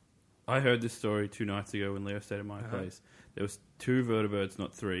I heard this story 2 nights ago when Leo stayed at my place. There was 2 vertibirds,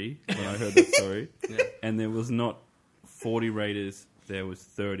 not 3, when I heard the story. Yeah. And there was not 40 raiders, there was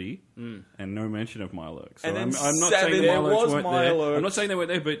 30, and no mention of Mirelurks. So And then I'm not 7 saying the there Mirelurks was weren't there. Mirelurks. I'm not saying they weren't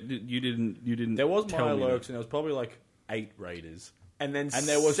there, but you didn't. There was tell me Mirelurks, that. and there was probably like 8 raiders. And then And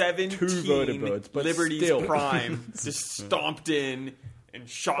there was 17 2 vertibirds, but Liberty's still. Prime just stomped in and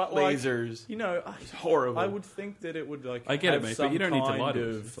shot But, like, lasers. You know, It's horrible. I would think that it would like I get it, have mate, some but you don't need to kind lie to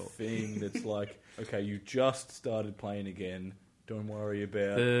us, of that's all. thing that's like, okay, you just started playing again. Don't worry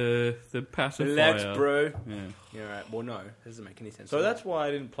about. The pacifier. Relax, bro. Yeah. Yeah, right. Well, no, it doesn't make any sense. So that's why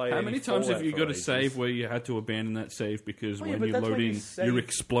I didn't play. How any many times have Fallout you for got a ages. save where you had to abandon that save because Oh, yeah, when but you that's load when you in, save- you're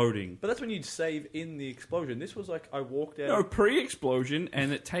exploding? But that's when you'd save in the explosion. This was like I walked out. No, pre-explosion,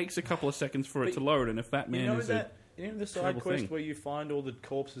 and it takes a couple of seconds for it But to load, and if that you man know is that. You know the side terrible quest thing. where you find all the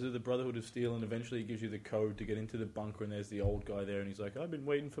corpses of the Brotherhood of Steel, and eventually it gives you the code to get into the bunker, and there's the old guy there, and he's like, "I've been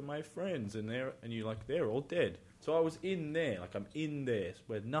waiting for my friends," and you're like, "They're all dead." So I was in there, like I'm in there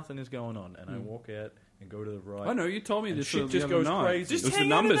where nothing is going on, and I walk out and go to the right. I know, you told me And this shit the just other goes night. crazy. just It was the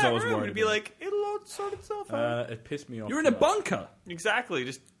hang out in numbers that I was room worried and be about. like, it'll all sort itself out. It pissed me off. You're in a too much. bunker. Exactly.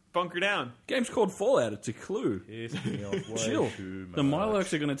 Just bunker down. Game's called Fallout. It's a clue. Pissed me off way Chill. too much. The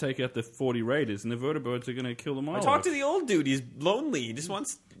Mirelurks are going to take out the 40 raiders, and the vertibirds are going to kill the Mirelurks. I talked to the old dude. He's lonely. He just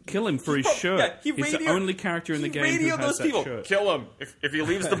wants. Kill him for his Oh, shirt. yeah, He's the only character in the game who radioed has those that people. shirt. Kill him. If he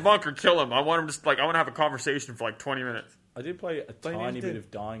leaves the bunker, kill him. I want him just I want to have a conversation for like 20 minutes. I did play a he tiny did. bit of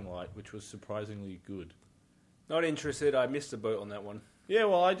Dying Light, which was surprisingly good. Not interested. I missed the boat on that one. Yeah,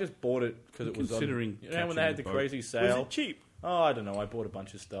 well, I just bought it because it was Considering on. You know when catching they had the the boat. crazy Was sale? it cheap? Oh, I don't know. I bought a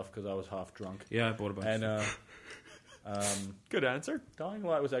bunch of stuff because I was half drunk. Yeah, I bought a bunch. And Good answer. Dying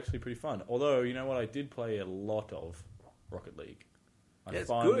Light was actually pretty fun. Although, you know what? I did play a lot of Rocket League. I Yeah, it's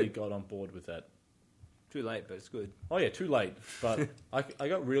finally good. got on board with that. Too late, but it's good. Oh yeah, too late. But I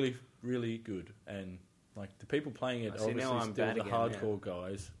got really, really good. And like the people playing it, I see, now obviously I'm still bad the again, hardcore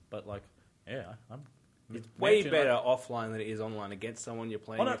guys. But like, yeah, I'm. It's way Mansion- better offline than it is online against someone you're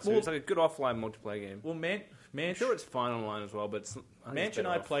playing. Oh, no, it. So well- it's like a good offline multiplayer game. Well, I'm Manch, sure it's fine online as well, but Manch and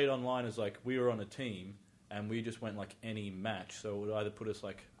I played online as like we were on a team, and we just went like any match. So it would either put us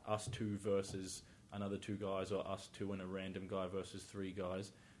like us 2 versus another 2 guys, or us 2 and a random guy versus 3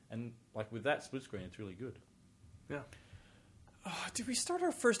 guys. And like with that split screen, it's really good. Yeah. Oh, did we start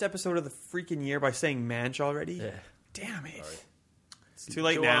our first episode of the freaking year by saying Manch already? Yeah. Damn it. Sorry. It's too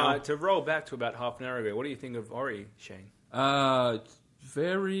late now. To roll back to about half an hour ago, what do you think of Ori, Shane?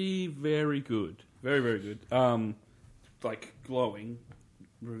 Very, very good. Very, very good. Like glowing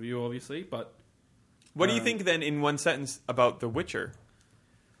review, obviously, but What do you think then, in one sentence, about The Witcher?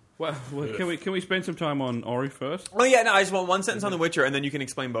 well, can we spend some time on Ori first? Oh yeah, no, I just want one sentence on The Witcher, and then you can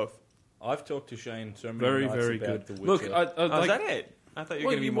explain both. I've talked to Shane so many Very, nights very about good. The Look, Witcher. I Oh, like, is that it? I thought you were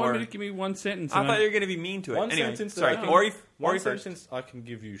well, going to be you more. wanted to give me one sentence. I and thought you were going to be mean to it. One Anyway, sentence. sorry. I can- Ori one first. sentence. I can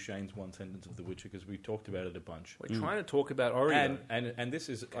give you Shane's one sentence of The Witcher because we talked about it a bunch. We're trying to talk about Ori. And this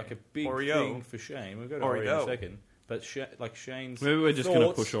is like a big Oreo. thing for Shane. We'll go to Ori in a Oreo. second. But like Shane's Maybe we're just going to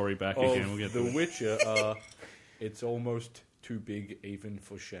thoughts push Ori back of again. We'll get The there. Witcher are it's almost too big even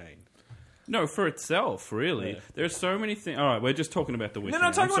for Shane. No, for itself, really. Yeah. There's so many things. All right, we're just talking about The Witcher. no,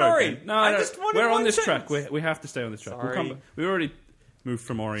 now. talk I'm about sorry, Ori. Ben. No, I no, just wanted we're on one this sentence. track. We have to stay on this track. We'll come Sorry. back. We already moved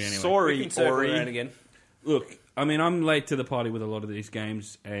from Ori anyway. we Sorry, can circle Ori. around again. Look, I mean, I'm late to the party with a lot of these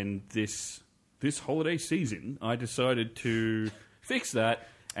games, and this holiday season, I decided to fix that.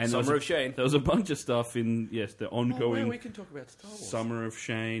 And there was Summer a- of Shane. There was a bunch of stuff in the ongoing we can talk about Star Wars. Summer of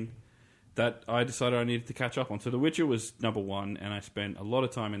Shane that I decided I needed to catch up on. So The Witcher was number 1, and I spent a lot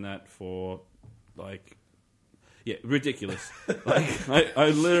of time in that for ridiculous.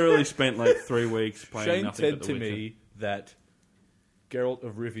 I literally spent 3 weeks playing Shane nothing said but to The Witcher. me that Geralt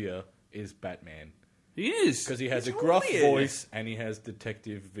of Rivia is Batman He is because he has a He gruff totally is. voice and he has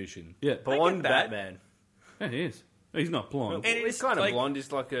detective vision. yeah, Bond that. Batman. yeah, he is. He's not blonde. And It's it's kind of like- blonde.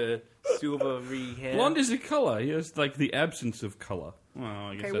 It's like a silvery hair. Blonde is a color. It's like the absence of color. Well,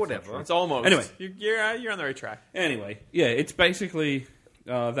 I guess Okay, that's whatever. not true. It's almost. Anyway. You're on the right track. Anyway, yeah, it's basically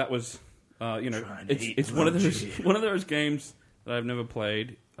that was it's one of those games that I've never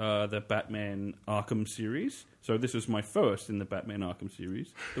played. The Batman Arkham series. So this was my first in the Batman Arkham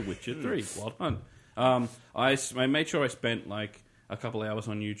series, The Witcher 3, Wild Hunt. I made sure I spent like a couple hours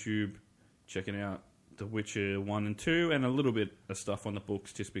on YouTube checking out The Witcher 1 and 2 and a little bit of stuff on the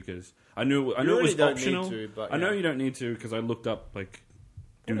books just because I knew it really was don't optional. need to, but I know yeah. you don't need to because I looked up like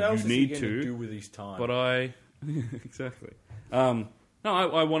do What else you is he need going to do with his time? but I exactly. No,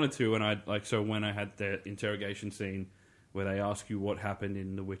 I wanted to, and so when I had the interrogation scene where they ask you what happened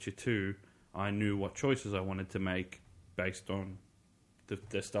in The Witcher 2, I knew what choices I wanted to make based on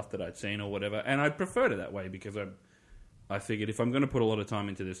the stuff that I'd seen or whatever, and I preferred it that way because I figured if I'm going to put a lot of time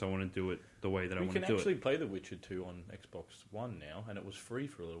into this, I want to do it the way that I we want to can do actually it. play The Witcher 2 on Xbox One now, and it was free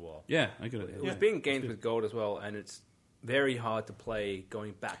for a little while. Yeah, I got it. It was being gained with gold as well, and it's very hard to play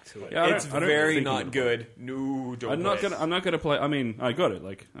going back to it. Yeah, I don't- It's I don't very think I'm not gonna good. No, don't. I'm not play gonna. it. I'm not gonna play. I mean, I got it.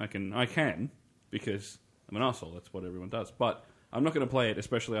 Like I can because I'm an asshole. That's what everyone does. But I'm not gonna play it,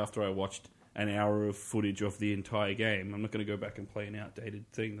 especially after I watched an hour of footage of the entire game. I'm not gonna go back and play an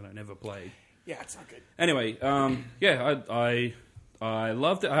outdated thing that I never played. Yeah, it's not good. Anyway, yeah, I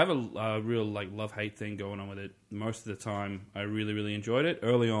loved it. I have a real like love hate thing going on with it. Most of the time, I really really enjoyed it.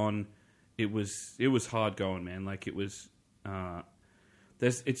 Early on, it was hard going, man. Like it was.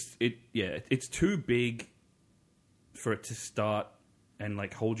 It's too big for it to start and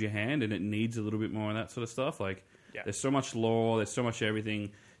like hold your hand, and it needs a little bit more of that sort of stuff. Like, Yeah. there's so much lore, there's so much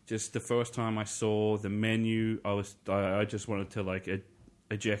everything. Just the first time I saw the menu, I just wanted to like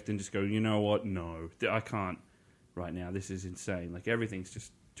eject and just go, you know what? No, I can't right now. This is insane. Like everything's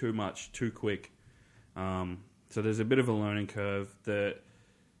just too much, too quick. So there's a bit of a learning curve. The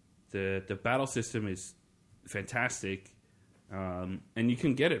battle system is fantastic. And you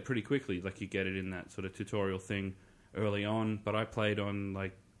can get it pretty quickly, like you get it in that sort of tutorial thing early on. But I played on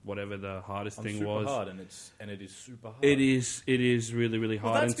like whatever the hardest I'm thing super was. hard, and it is super hard. It is really really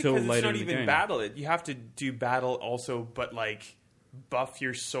Well, hard that's until because later it's not in the even game. battle. You have to do battle also, but like buff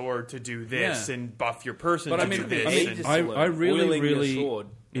your sword to do this Yeah. and buff your person But to I mean, do this. Ages I to learn. I really Oiling your really sword.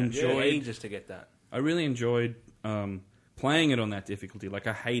 enjoyed ages to get that. I really enjoyed playing it on that difficulty. Like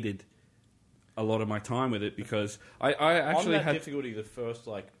I hated a lot of my time with it because I actually on that had. difficulty. The first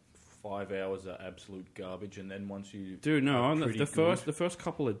like 5 hours are absolute garbage, and then once you Dude, no, are on pretty the first good- the first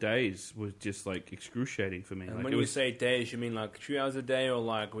couple of days was just like excruciating for me. And Like when it you was, say days, you mean like 2 hours a day, or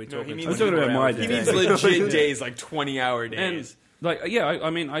like we No, talking? he means- I'm talking about 24 my hours a He day. means legit days, like 20-hour and days. like yeah, I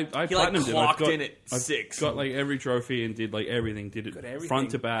mean I He like platinumed it. I've clocked got- in at I've 6. got like every trophy and did like everything. Did Got it everything. front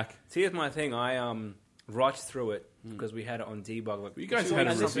to back. See, here's my thing. I rushed through it because we had it on debug. Like, You guys this is had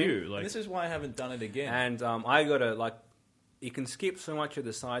a what I'm saying. review. And Like this is why I haven't done it again. And I gotta like, you can skip so much of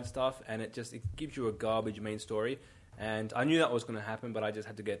the side stuff, and it gives you a garbage main story. And I knew that was going to happen, but I just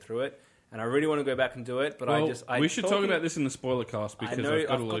had to get through it. And I really want to go back and do it, but well, I we should talk about this in the spoiler cast I because know I've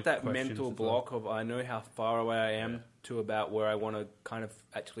got, a I've lot of got that questions mental as well. block of I know how far away I am to about where I want to kind of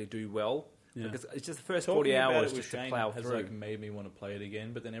actually do well. Yeah. Because it's just the first Talking 40 about hours it with just to Shane plow has through. like made me want to play it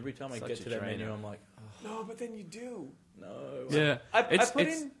again. But then every time I Such get a to that menu, trainer. I'm like, No, but then you do. no. Yeah, I it's put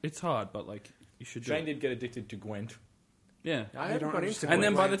in- it's hard, but like you should do Shane it. did get addicted to Gwent. Yeah, I haven't got into understand. and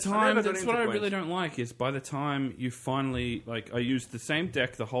then by the Gwent. I time, never got that's into what I Gwent. really don't like is by the time you finally like I used the same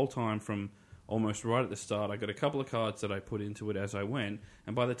deck the whole time from almost right at the start. I got a couple of cards that I put into it as I went,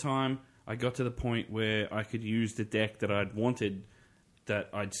 and by the time I got to the point where I could use the deck that I'd wanted, that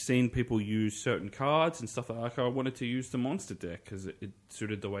I'd seen people use certain cards and stuff like that, I wanted to use the monster deck because it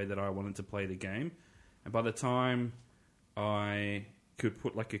suited the way that I wanted to play the game. And by the time I could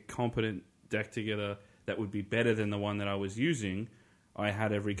put like a competent deck together that would be better than the one that I was using, I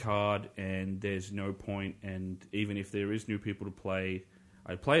had every card and there's no point. And even if there is new people to play,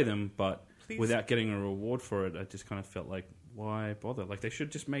 I'd play them, but Please. without getting a reward for it, I just kind of felt like, why bother? Like they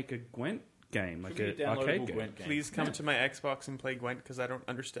should just make a Gwent game, like Should be an a arcade downloadable game. Gwent game. Please come to my Xbox and play Gwent because I don't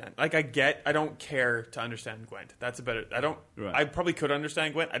understand. Like I don't care to understand Gwent. That's about it. Right. I probably could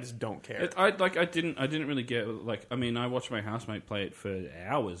understand Gwent. I just don't care. I didn't really get like. I mean, I watched my housemate play it for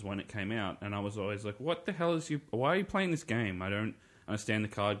hours when it came out, and I was always like, "What the hell is you? Why are you playing this game? I don't understand the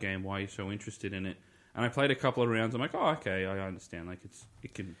card game. Why are you so interested in it?" And I played a couple of rounds. I'm like, "Oh, okay, I understand. Like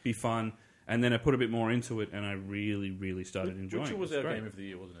it can be fun." And then I put a bit more into it, and I really, really started enjoying Witcher it. was It's our great. game of the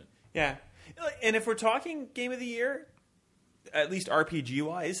year, wasn't it? Yeah, and if we're talking game of the year, at least RPG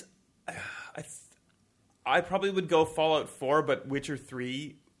wise, I probably would go Fallout 4, but Witcher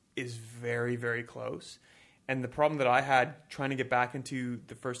 3 is very very close. And the problem that I had trying to get back into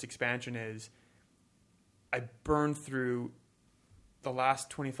the first expansion is I burned through the last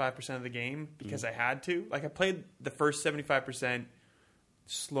 25% of the game because I had to. Like, I played the first 75%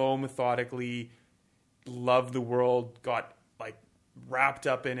 slow, methodically, loved the world, got like wrapped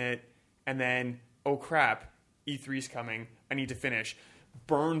up in it, and then, oh crap, E3's coming, I need to finish.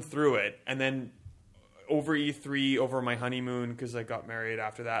 Burn through it, and then over E3, over my honeymoon, because I got married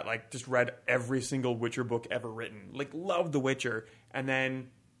after that, like, just read every single Witcher book ever written. Like, loved The Witcher. And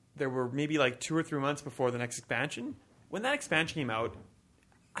then there were maybe like 2 or 3 months before the next expansion. When that expansion came out,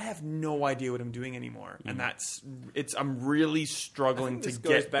 I have no idea what I'm doing anymore. And I'm really struggling to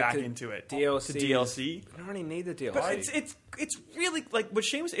get back into it. DLC. To DLC. You don't really need the DLC. But it's really, like, what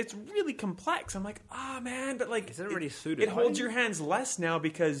Shane was, it's really complex. I'm like, man, but like... Is it really suited? It holds your hands less now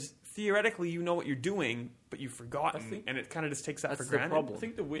because theoretically you know what you're doing, but you've forgotten, and it kind of just takes that for granted. Problem. I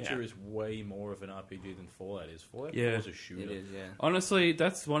think The Witcher is way more of an RPG than Fallout is. Fallout Yeah. is a shooter. It is, yeah. Honestly,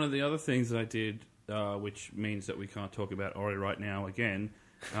 that's one of the other things that I did, which means that we can't talk about Ori right now again,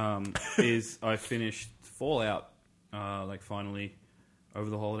 is I finished Fallout, finally, over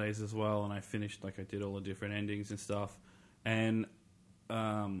the holidays as well, and I finished, I did all the different endings and stuff, and,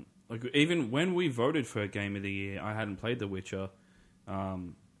 even when we voted for Game of the Year, I hadn't played The Witcher,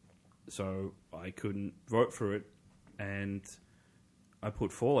 so I couldn't vote for it, and I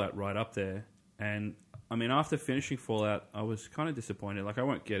put Fallout right up there, and I mean, after finishing Fallout, I was kind of disappointed. Like, I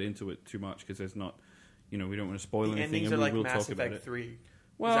won't get into it too much because there's not, we don't want to spoil The anything, endings and are like we will Mass talk about Effect it. 3.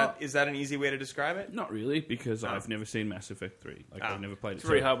 Well, is that an easy way to describe it? not really, because I've never seen Mass Effect 3. I've never played it. It's a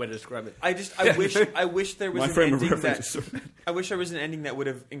very hard way to describe it. I wish there was My an frame of ending reference that... is I wish there was an ending that would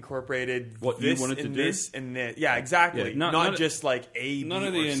have incorporated What you this wanted to and do? this and this. Yeah, exactly. Yeah, not none of- just like A, B, None of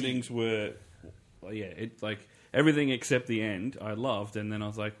or the C. endings were, everything except the end I loved, and then I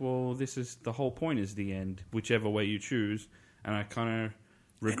was like, well, this is, the whole point is the end, whichever way you choose, and I kind of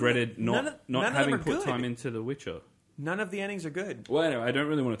regretted none of them having are put good. time into The Witcher. None of the endings are good. Well, anyway, I don't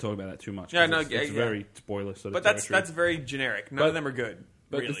really want to talk about that too much. Yeah, 'cause no, it's yeah. very spoiler sort But of that's territory. very generic. None But- of them are good.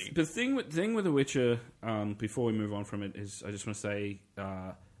 But Really. the thing with The Witcher, before we move on from it, is I just want to say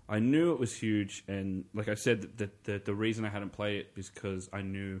I knew it was huge, and like I said, the reason I hadn't played it is because I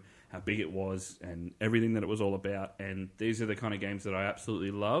knew how big it was and everything that it was all about. And these are the kind of games that I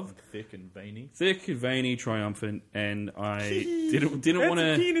absolutely love. Thick and veiny. Thick, veiny, triumphant, and I didn't want That's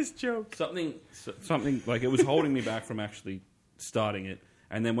a to penis joke. something like, it was holding me back from actually starting it.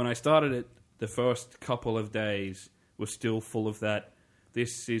 And then when I started it, the first couple of days were still full of that.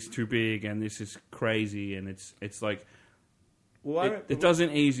 This is too big and this is crazy, and it's like, Well, it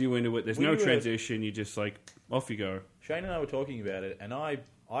doesn't ease you into it. There's we no were- transition. You just like, off you go. Shane and I were talking about it, and I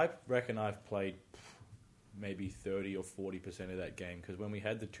reckon I've played maybe 30 or 40% of that game, because when we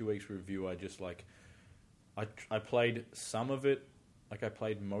had the 2 weeks review, I just I played some of it, like I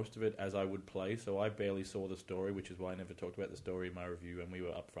played most of it as I would play, so I barely saw the story, which is why I never talked about the story in my review, and we were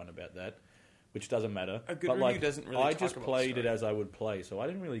upfront about that, which doesn't matter. A good But, review doesn't really I talk just about the played it story. as I would play, so I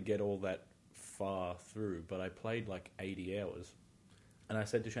didn't really get all that far through, but I played like 80 hours. And I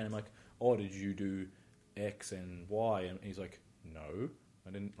said to Shane, I'm like, oh, did you do X and Y? And he's like, no. I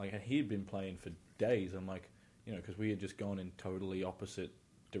didn't. Like, and he'd been playing for days. I'm like, because we had just gone in totally opposite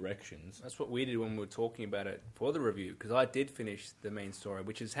directions. That's what we did when we were talking about it for the review, because I did finish the main story,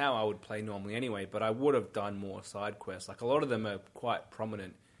 which is how I would play normally anyway, but I would have done more side quests. Like, a lot of them are quite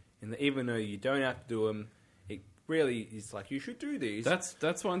prominent, even though you don't have to do them, it really is like, you should do these.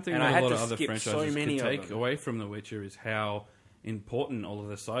 That's one thing And that I a had lot to of other skip so franchises many could of take them. away from The Witcher is how important all of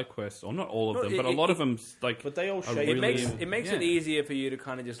the side quests, or not all of No, them, but a lot of them, like, But they all are shape It really makes yeah. it easier for you to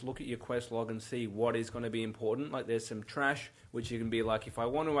kind of just look at your quest log and see what is going to be important. Like, there's some trash, which you can be like, if I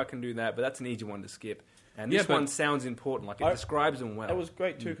want to, I can do that, but that's an easy one to skip. And this Yeah, but- one sounds important. Like, it describes them well. That was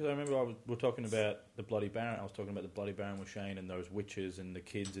great too, because I remember we were talking about the Bloody Baron. I was talking about the Bloody Baron with Shane and those witches and the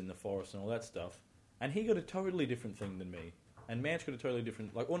kids in the forest and all that stuff. And he got a totally different thing than me. And Manch got a totally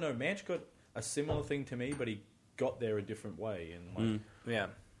different... Manch got a similar thing to me, but he got there a different way. And Yeah.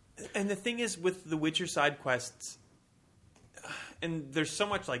 And the thing is, with the Witcher side quests, and there's so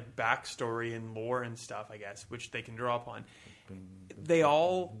much like backstory and lore and stuff, I guess, which they can draw upon. They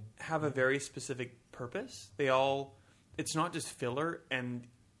all have a very specific purpose. It's not just filler, and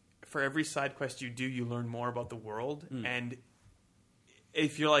for every side quest you do, you learn more about the world. And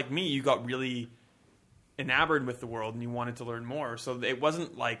if you're like me, you got really enamored with the world and you wanted to learn more. So it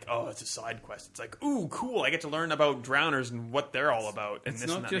wasn't like, oh, it's a side quest. It's like, ooh, cool, I get to learn about drowners and what they're all about, and It's this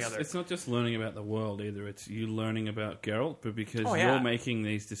not and that and the just other. it's not just learning about the world either. It's you learning about Geralt, but because Oh, yeah. you're making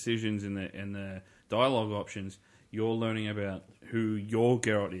these decisions in the dialogue options, you're learning about who your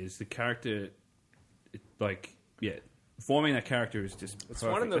Geralt is. The character, like, yeah, forming that character is just It's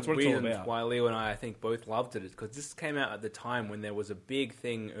perfect. one of That's the what it's all reasons about. why Leo and I think, both loved it, because this came out at the time when there was a big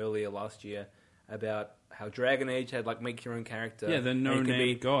thing earlier last year about how Dragon Age had, like, make your own character. Yeah, the And you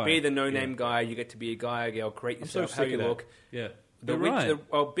no-name could guy. be the no-name Yeah. guy. You get to be a guy, a girl, create I'm so yourself, how sick you of that. look. Yeah, The you're Witch, right.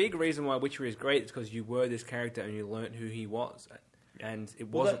 a big reason why Witcher is great is because you were this character and you learnt who he was. And it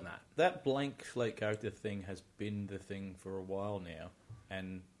Well, wasn't that. That blank slate character thing has been the thing for a while now,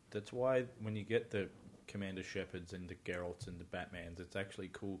 and that's why when you get the Commander Shepards and the Geralts and the Batmans, it's actually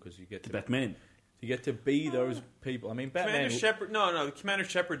cool because you get to Batman. you get to be those people. I mean, Batman. Commander Shepard. No. Commander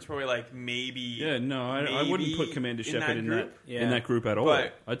Shepard's probably like maybe. Yeah, no, I wouldn't put Commander Shepard in group. that group at all.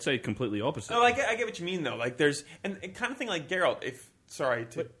 But- I'd say completely opposite. No, I get what you mean though. Like there's and kind of thing like Geralt. If sorry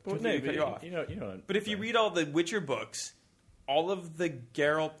to completely cut you off, you know. but if you read all the Witcher books, all of the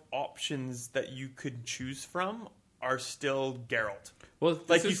Geralt options that you could choose from are still Geralt. well,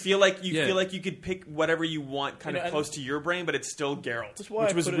 Like you feel like yeah. you could pick whatever you want, kind You know, of close to your brain, but it's still Geralt, That's why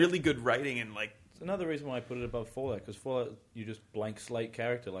which I was put it- really good writing and like. It's another reason why I put it above Fallout, because Fallout, you just blank slate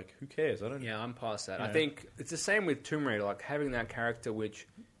character. Like, who cares? I don't. Yeah, I'm past that. You I know. think it's the same with Tomb Raider, like having that character which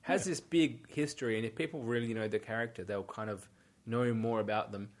has this big history, and if people really know the character, they'll kind of know more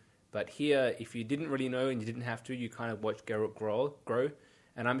about them. But here, if you didn't really know and you didn't have to, you kind of watch Geralt grow.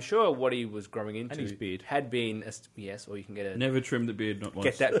 And I'm sure what he was growing into his beard. had been, yes, or you can get Never trimmed the beard, not once.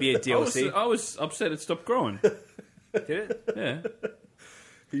 get that beard DLC. I was upset it stopped growing. Did it? Yeah.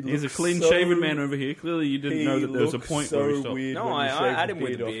 He's a clean-shaven man over here. Clearly, you didn't know that there was a point where he stopped. No, I had him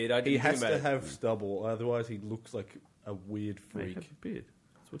with the beard. I didn't He think has about to it. have stubble, otherwise he looks like a weird Mate, freak. have a beard.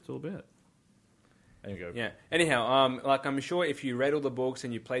 That's what it's all about. There you go. Yeah. Anyhow, like I'm sure if you read all the books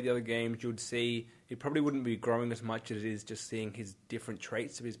and you played the other games, you'd see it probably wouldn't be growing as much as it is just seeing his different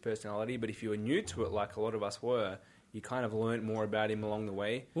traits of his personality. But if you were new to it, like a lot of us were, you kind of learnt more about him along the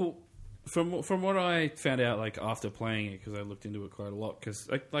way. Well, from what I found out, like after playing it, because I looked into it quite a lot, because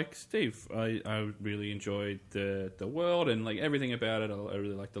like Steve, I really enjoyed the world and like everything about it. I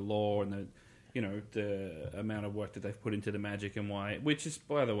really like the lore and the amount of work that they've put into the magic and why. Which is,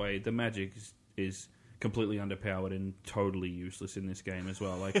 by the way, the magic is completely underpowered and totally useless in this game as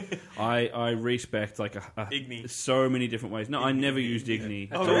well. Like I respect like Igni. so many different ways. No, I never used Igni.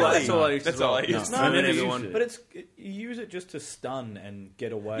 Oh, So really? that's all I used. That's as well. all I used. No, And I then never everyone. used it. But you use it just to stun and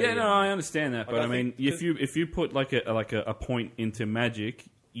get away. Yeah, no, and- I understand that, Like, but I I mean, think- if you put like a point into magic,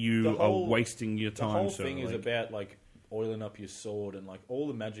 you The whole- are wasting your The time. whole so, thing is like- about like oiling up your sword, and like all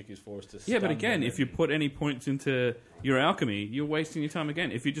the magic is for us to. yeah, but stun again, them if you and- put any points into your alchemy, you're wasting your time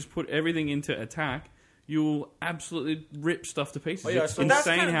again. If you just put everything into attack, you'll absolutely rip stuff to pieces. Oh, yeah, It's so That's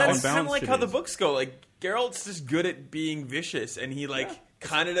insane kind how of unbalanced like it how the is. books go. Like Geralt's just good at being vicious, and he like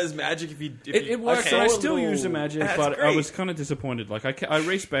kind of does magic if he. It works, okay. and I saw a still little- use the magic, That's but I great. was kind of disappointed. Like I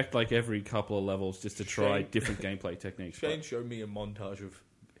respect like every couple of levels just to try Shane- different gameplay techniques. but- Shane showed me a montage of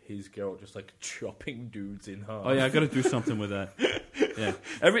his Geralt just like chopping dudes in half. Oh yeah, I got to do something with that. Yeah,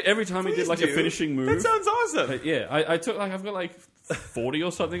 every time he did like a do. finishing move. That sounds awesome. Yeah, I took like I've got like 40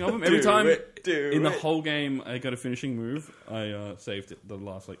 or something of them. Every Do time it, do in the it. whole game I got a finishing move, I saved it the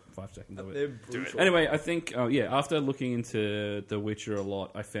last like 5 seconds of They're it. brutal. Anyway, I think after looking into The Witcher a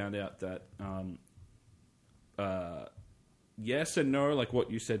lot, I found out that yes and no, like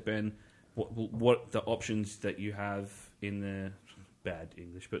what you said, Ben. What the options that you have in the bad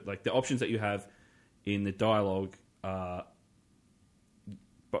English, but like the options that you have in the dialogue are.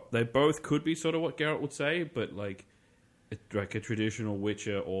 But they both could be sort of what Geralt would say, but like a traditional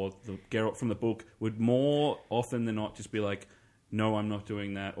Witcher or the Geralt from the book would more often than not just be like, "No, I'm not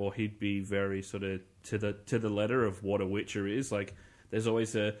doing that," or he'd be very sort of to the letter of what a Witcher is. Like, there's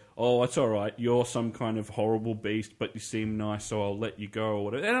always "Oh, it's all right. You're some kind of horrible beast, but you seem nice, so I'll let you go," or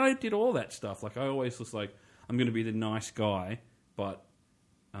whatever. And I did all that stuff. Like, I always was like, "I'm going to be the nice guy," but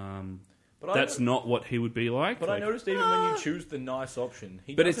But that's not what he would be like. But like, I noticed even when you choose the nice option,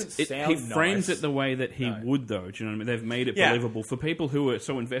 he But doesn't sound he frames nice. it the way that he No. would, though. Do you know what I mean? They've made it Yeah. believable for people who are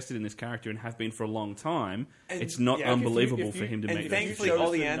so invested in this character and have been for a long time. And- It's not yeah, if you- unbelievable if you- for him to and make thankfully that If you decision. all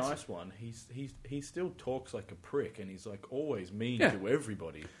chose the the ans- nice one. He still talks like a prick, and he's like always mean Yeah. to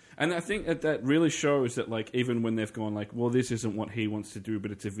everybody. And I think that really shows that, like, even when they've gone like, well, this isn't what he wants to do,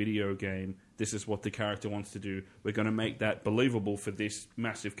 but it's a video game. This is what the character wants to do. We're going to make that believable for this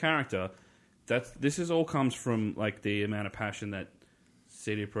massive character. This is all comes from like the amount of passion that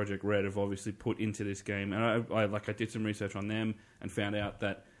CD Projekt Red have obviously put into this game. And I did some research on them and found out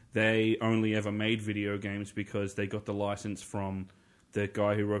that they only ever made video games because they got the license from the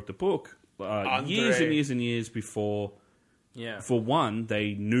guy who wrote the book years and years and years before. Yeah. For one,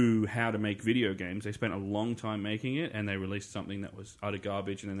 they knew how to make video games. They spent a long time making it, and they released something that was utter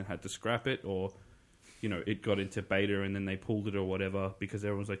garbage, and then they had to scrap it or it got into beta and then they pulled it or whatever because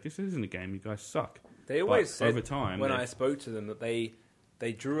everyone's like, this isn't a game, you guys suck. They always But said over time, when I spoke to them that they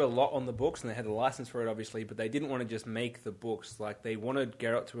drew a lot on the books and they had the license for it, obviously, but they didn't want to just make the books. Like, they wanted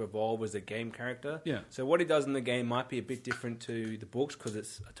Geralt to evolve as a game character. Yeah. So what he does in the game might be a bit different to the books because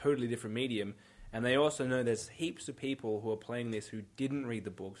it's a totally different medium. And they also know there's heaps of people who are playing this who didn't read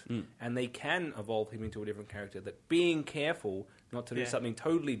the books, and they can evolve him into a different character. That being careful not to do something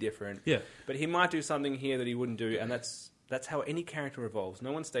totally different. Yeah. But he might do something here that he wouldn't do, and that's how any character evolves.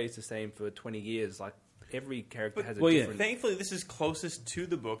 No one stays the same for 20 years. Like, every character has a different... Thankfully, this is closest to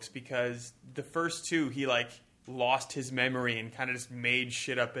the books because the first two, he lost his memory and kind of just made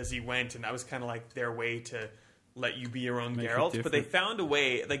shit up as he went, and that was kind of like their way to let you be your own Geralt. But they found a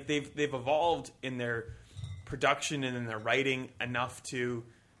way, like they've evolved in their production and in their writing enough to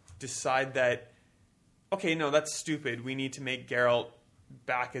decide that, okay, no, that's stupid. We need to make Geralt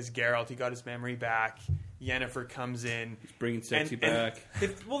back as Geralt. He got his memory back. Yennefer comes in. He's bringing sexy back.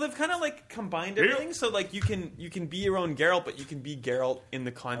 They've kind of combined everything, so you can be your own Geralt, but you can be Geralt in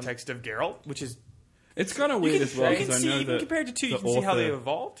the context of Geralt, which is it's kind of weird as well you can because I see know even that compared to two, you the can see how they author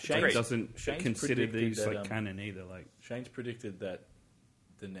evolved. Shane's doesn't Shane's consider predicted these that, canon either. Shane's predicted that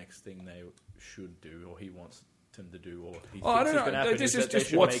the next thing they should do, or he wants them to do, or he thinks I don't is know. going to happen. This is is that they just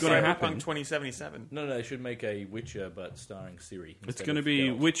should what's make going to a- happen. Cyberpunk 2077. No, they should make a Witcher, but starring Ciri. It's instead going to of be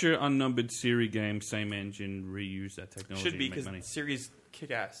Geralt. Witcher unnumbered Siri game, same engine, reuse that technology. Should be and make because money. Siri's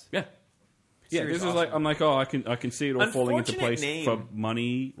kick-ass. Yeah. Yeah, Siri's this is awesome. like I'm like, oh, I can see it all falling into Unfortunate place name. for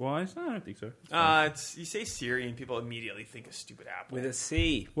money wise. No, I don't think so. It's fine. You say Siri and people immediately think of stupid Apple. With a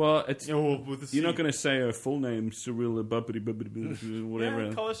C. Well, it's with a you're not going to say her full name, Cyrilla, whatever.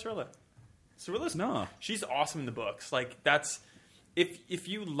 Yeah, call her Cirilla. Cirilla's Nah. she's awesome in the books. Like that's if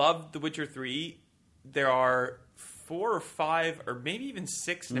you love The Witcher 3, there are 4 or 5 or maybe even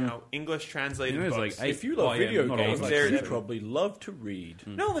 6 now English translated You know, books. it's like 8. If you love Oh, yeah, video not all games, of them. you They're- probably love to read.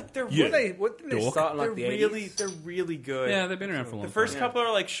 no, like they're Yeah. What didn't they Dork. start in they're like the really 80s? they're really good. Yeah, they've been around for a long The first time. couple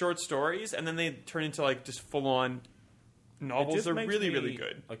are like short stories, and then they turn into like just full on It novels. just Are makes really me- really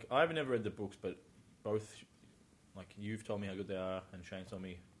good. Like I've never read the books, but both, like you've told me how good they are, and Shane told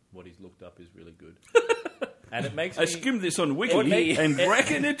me what he's looked up is really good. And it makes I me skimmed this on Wiki It- and it-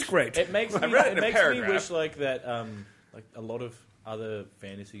 reckon it's great. It makes me, I read it in a makes me paragraph. wish like that. Like a lot of other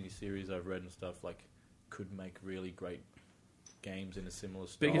fantasy series I've read and stuff like could make really great games in a similar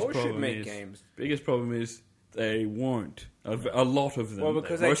style. Biggest Or should problem make is games. biggest problem is they won't. A lot of them. Well,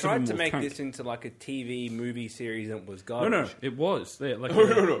 because they Most of tried them to will make tank. this into like a TV movie series and it was No, garbage. no, it was. It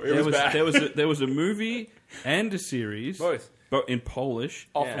was bad. There was a movie and a series, Both. but in Polish,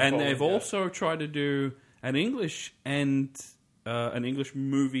 Often and Polish, they've yeah. also tried to do an English and an English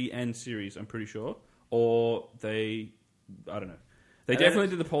movie and series. I'm pretty sure, or I don't know. They definitely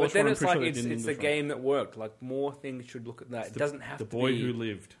did the Polish But then one. it's I'm pretty like sure they did it's the the game that worked. Like more things should look at that. It doesn't have The to Boy be Who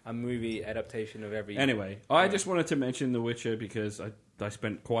Lived. a movie adaptation of every. Anyway, I just wanted to mention The Witcher because I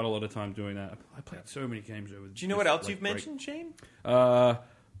spent quite a lot of time doing that. I played so many games over. Do you know what else you've mentioned, Shane?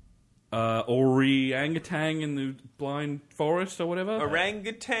 Orangutan in the Blind Forest or whatever.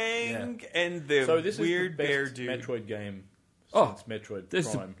 Orangutan and the so this weird is the bear best dude. Metroid game Oh, since Metroid There's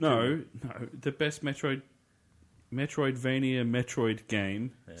Prime. the best Metroidvania Metroid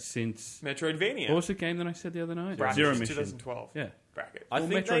game since. Metroidvania. What was the game that I said the other night? Bracket, Zero just Mission. 2012. Yeah. Bracket. I Well,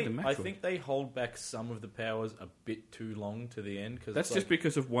 think Metroid and I Metroid. think they hold back some of the powers a bit too long to the end because That's just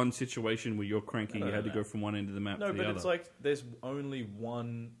because of one situation where you're cranky. No, You had to no. go from one end of the map no, to the but other. it's like there's only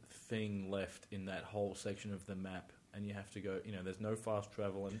one thing left in that whole section of the map, and you have to go. You know, there's no fast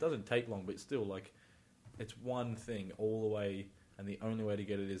travel, and it doesn't take long, but still, like, it's one thing all the way, and the only way to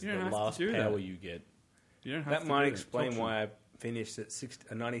get it is You don't the have to last do power that. you get. You don't have that to might do it. explain It's why I finished at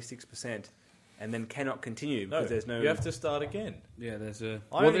 96%, and then cannot continue No, because there's no. you have to start again. Yeah, there's a.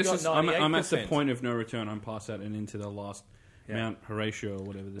 I Well, only this got is. I'm at the 98%. point of no return. I'm past that and into the last Mount Horatio or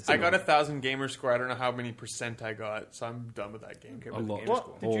whatever. This I is. got 1,000 gamer score. I don't know how many % I got, so I'm done with that game. Okay, a with the lot. game What?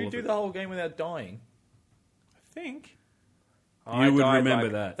 score. Did All you of do it. the whole game without dying? I think. I You would died remember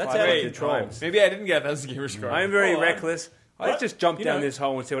like that. That's 500 out of control. times. Maybe I didn't get 1,000 gamer score. I'm very Hold on. reckless. Let's just jump You down know- this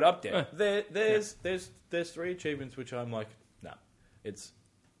hole and see what up there. There's 3 achievements which I'm like, nah. It's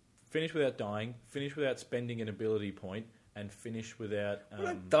finish without dying, finish without spending an ability point, and finish without What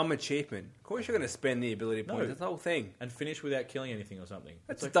a dumb achievement. Of course you're going to spend the ability No. points. That's the whole thing. and finish without killing anything or something.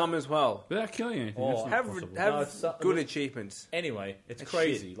 That's It's like, dumb as well. Without killing anything. Oh, That's not Have possible. have No, it's good look- achievements. anyway, it's That's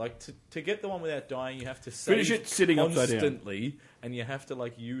crazy. Like to get the one without dying, you have to save Finish it sitting upside down. constantly, and you have to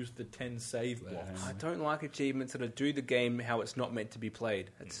like use the 10 save blocks. I don't like achievements that do the game how it's not meant to be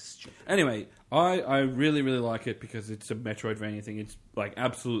played. That's stupid. Anyway, I really, really like it because it's a Metroidvania thing. It's like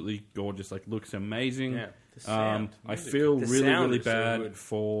absolutely gorgeous. Like looks amazing. Yeah. The sound, I music. feel The really, sound really is so bad good.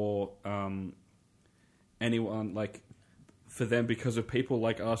 for anyone like for them because of people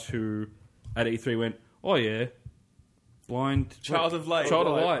like us who at E3 went, oh yeah, blind Child of Light. child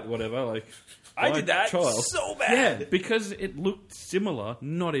of light, whatever. Like I blind did that child. so bad. Yeah, because it looked similar,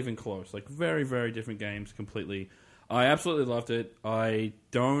 not even close. Like very, very different games completely. I absolutely loved it. I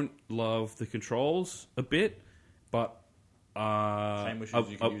don't love the controls a bit, but Same wish as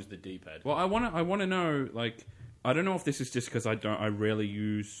you could use the D-pad. well, I want to know. Like, I don't know if this is just because I rarely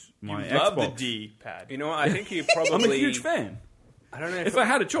use my You love Xbox. the D-pad. You know what? I think you probably... I'm a huge fan. I don't know If I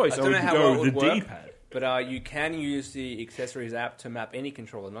had a choice, I, don't would know how go well it the would work. D-pad. But you can use the accessories app to map any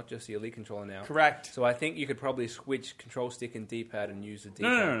controller, not just the Elite controller now. Correct. So I think you could probably switch control stick and D-pad and use the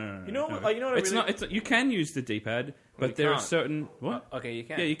D-pad. No. You know no. what- like, you know what I it's really- not. It's you can use the D-pad, but you there are can't. certain what? Okay, you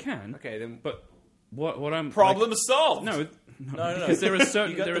can. Yeah, you can. Okay, then... But what I'm Problem like, solved. no, No, because there are You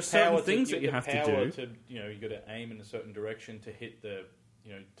certain got there the are certain power things you that you got have the to power do. you got to aim in a certain direction to hit the,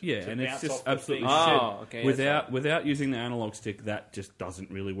 to, Yeah, to and it's bounce just off the absolutely thing. shit. Oh, okay, Without using the analog stick, that just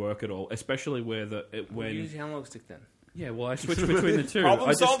doesn't really work at all. Especially where when Use the analog stick then. yeah, well, I switch between the two. Problem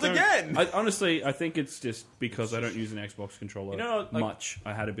I just solved don't- again. Honestly, I think it's just because I don't use an Xbox controller You know, like- much.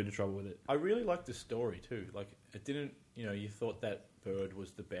 I had a bit of trouble with it. I really liked the story too. Like it didn't, you thought that bird was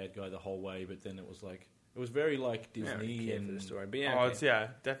the bad guy the whole way, but then it was very like I don't Disney care and for the story, but yeah. Oh, okay.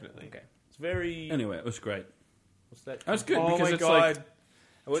 it's definitely. Okay. it's very. Anyway, it was great. What's that? That was good Oh because my it's god.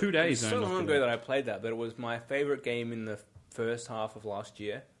 like 2 days. It's I so unlocked long it. ago that I played that, but it was my favorite game in the first half of last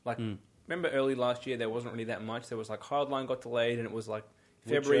year. Like, remember early last year, there wasn't really that much. There was like Hardline got delayed, and it was like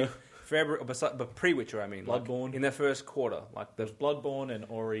February, but pre-Witcher, I mean, like, Bloodborne. in the first quarter. Like the There's Bloodborne and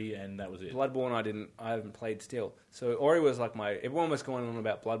Ori, and that was it. Bloodborne, I haven't played still. So Ori was like everyone was going on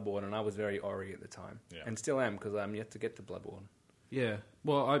about Bloodborne, and I was very Ori at the time, Yeah. and still am because I'm yet to get to Bloodborne. Yeah.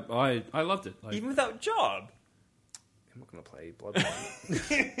 Well, I loved it. Like, Even without job. I'm not going to play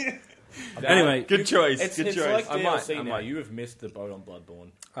Bloodborne. anyway, Good choice. It's Good choice. like I might, DLC I now. might. You have missed the boat on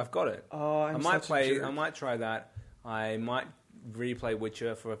Bloodborne. I've got it. Oh, I might play. I might try that. I might replay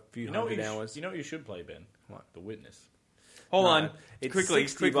Witcher for a few You know what hundred you hours. you know what you should play, Ben? What? The Witness. Hold No, on. It's quickly,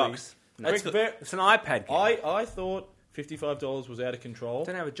 $60. quickly. No, It's very- it's an iPad game. I thought $55 was out of control.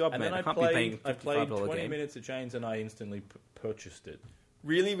 Don't have a job, and man. then I I can't be played, paying I played $55 20 game. minutes of Chains and I instantly purchased it.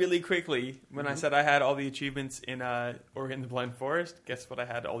 Really, really quickly, when I said I had all the achievements in Ori and the Blind Forest, guess what I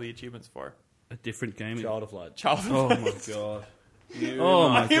had all the achievements for? a different game. Child of Light. Child of Oh Light. my god. Oh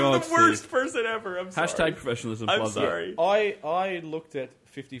my I am god. the worst Steve. person ever. I'm sorry. Hashtag professionalism. I'm love that. sorry. I looked at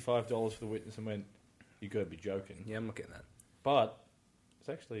 $55 for The Witness and went, you got to be joking. Yeah, I'm not getting that. But it's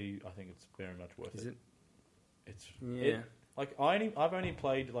actually, I think it's very much worth Is it. it? It's Yeah. like I've only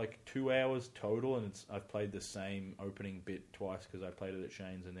played like 2 hours total, and I've played the same opening bit twice because I played it at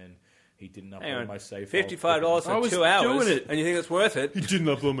Shane's, and then he didn't Hang upload on. my save. file $55 I for was 2 hours, doing it. and you think it's worth it? didn't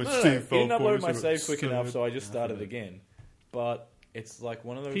upload my No, he didn't upload my save quick enough, so I just started again. But it's like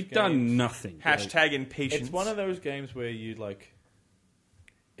one of those. He'd games, done nothing. Hashtag impatience. It's one of those games where you like,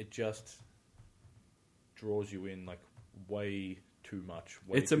 it just draws you in like way too much.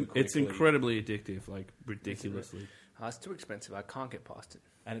 Way It's too it's quickly. incredibly addictive, like ridiculously. It's too expensive. I can't get past it.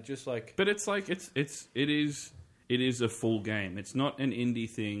 And it just like But it's like it is a full game. It's not an indie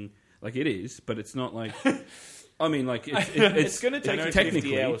thing. Like it is, but it's not like. I mean, like it's going to take you 50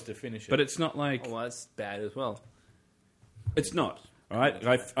 technically hours to finish it. but it's not like Oh, well, that's bad as well. it's not. All right,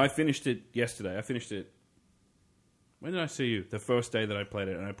 I finished it yesterday. I finished it. When did I see you? The first day that I played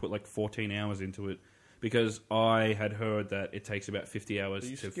it, and I put like 14 hours into it because I had heard that it takes about 50 hours. So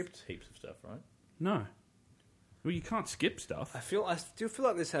you to skipped heaps of stuff, right? No, well, you can't skip stuff. I still feel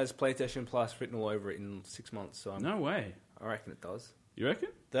like this has PlayStation Plus written all over it in 6 months. So No way. I reckon it does. You reckon?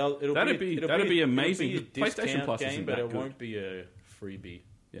 That'd be amazing. It'll be a PlayStation discount Plus game, isn't but that it good. won't be a freebie.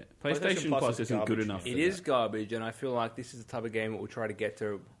 Yeah, PlayStation PlayStation Plus Plus is isn't good garbage enough. now. It is garbage, and I feel like this is the type of game that will try to get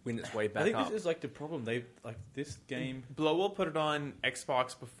to win its way back I think up. this is like the problem. They like this game. Blow will put it on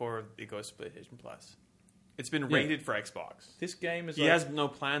Xbox before it goes to PlayStation Plus. It's been Yeah. rated for Xbox. This game is. He like, has no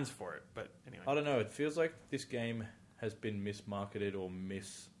plans for it, but anyway. I don't know. It feels like this game has been mismarketed or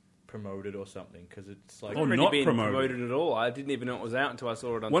promoted or something because it's like Oh, Already not been promoted. at all. I didn't even know it was out until I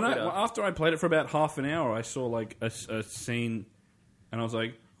saw it on When Twitter. after I played it for about half an hour, I saw like a scene, and I was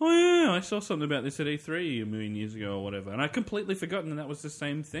like, "Oh yeah, I saw something about this at E3 a million years ago or whatever," and I completely forgotten that was the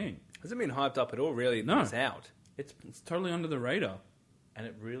same thing. Hasn't been hyped up at all, really. No. It's out. It's totally under the radar. and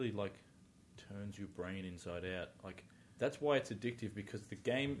it really like turns your brain inside out. Like that's why it's addictive because the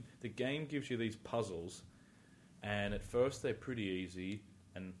game gives you these puzzles, and at first they're pretty easy.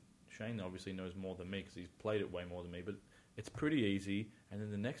 And Shane obviously knows more than me because he's played it way more than me. But it's pretty easy, and then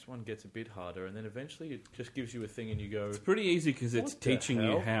the next one gets a bit harder, and then eventually it just gives you a thing, and you go, It's pretty easy because it's What the teaching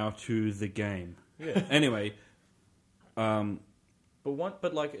you hell? how to the game. yeah. Anyway,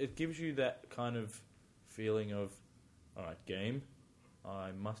 But like it gives you that kind of feeling of, all right, game,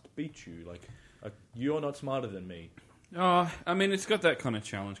 I must beat you. Like you're not smarter than me. I mean, it's got that kind of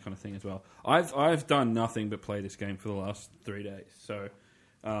challenge kind of thing as well. I've done nothing but play this game for the last 3 days, so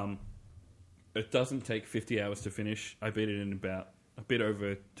it doesn't take 50 hours to finish. I beat it in about a bit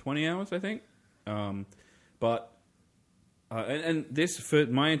over 20 hours, I think. But this for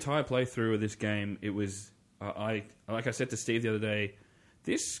my entire playthrough of this game, it was like I said to Steve the other day,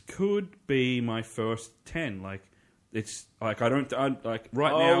 this could be my first 10. Like it's like I like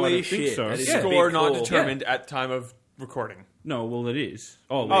right now I Holy don't think shit, so. that is Yeah. a big Score not call. determined at time of recording. No, well it is.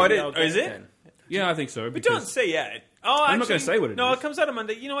 Oh, it is. Okay, Is it? then. Yeah, I think so. But because- don't say yet. Oh, I'm not actually, gonna say what it No, is. it comes out on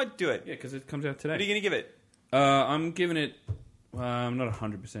Monday. You know what? Do it. Yeah, because it comes out today. What are you going to give it? I'm giving it. I'm not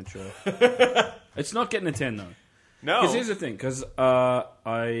 100% sure. It's not getting a 10 though. No. Because here's the thing. Because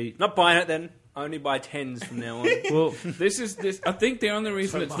I Not buying it then. Only buy 10s from now on. well, this. I think the only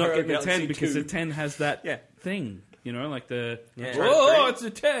reason So it's not Mario getting a Galaxy 10 because 2. the 10 has that Yeah. thing. You know, like the Yeah. oh, it's a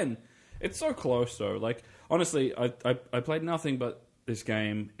 10. It's so close though. Like honestly, I played nothing but this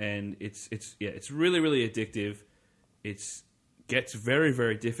game, and it's really really addictive. It's gets very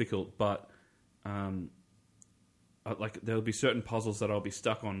very difficult, but like there'll be certain puzzles that I'll be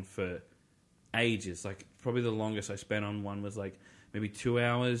stuck on for ages. Like probably the longest I spent on one was like maybe 2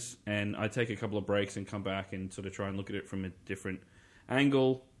 hours, and I take a couple of breaks and come back and sort of try and look at it from a different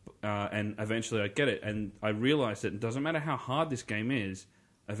angle, and eventually I get it. And I realize that it doesn't matter how hard this game is,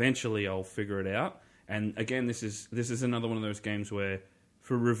 eventually I'll figure it out. And again, this is another one of those games where,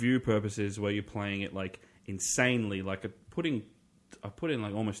 for review purposes, where you're playing it like insanely, like I put in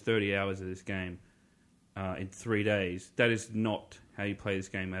like almost 30 hours of this game in 3 days. That is not how you play this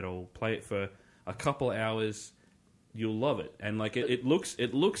game at all. Play it for a couple hours, you'll love it. And like it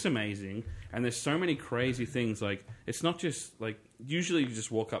looks amazing. And there's so many crazy things. Like it's not just like usually you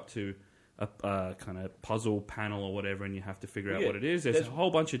just walk up to a kind of puzzle panel or whatever, and you have to figure out Yeah, what it is. There's a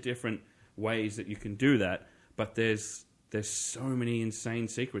whole bunch of different ways that you can do that, but there's so many insane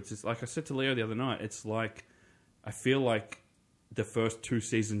secrets. It's like I said to Leo the other night. It's like I feel like the first 2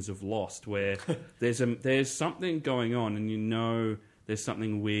 seasons of Lost, where there's something going on, and you know there's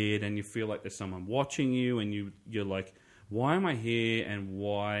something weird, and you feel like there's someone watching you, and you're like, why am I here, and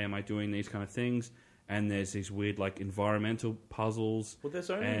why am I doing these kind of things? And there's these weird like environmental puzzles. Well, there's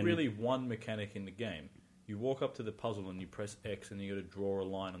only and- really one mechanic in the game. You walk up to the puzzle and you press X, and you got to draw a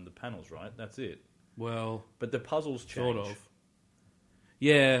line on the panels, right? That's it. Well, But the puzzles change. sort of.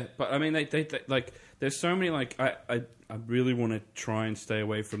 Yeah, but I mean, they like. There's so many like. I really want to try and stay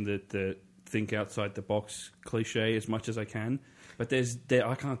away from the think outside the box cliche as much as I can. But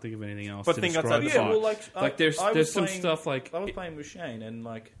I can't think of anything else. But to think describe outside the it. Yeah, box. well, like There's I was some playing- stuff like I was playing with Shane, and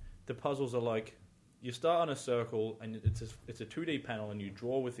like the puzzles are like you start on a circle, and it's a 2D panel, and you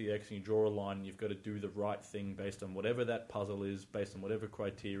draw with the X, and you draw a line, and you've got to do the right thing based on whatever that puzzle is, based on whatever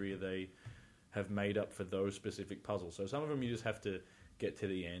criteria they have made up for those specific puzzles. So some of them you just have to get to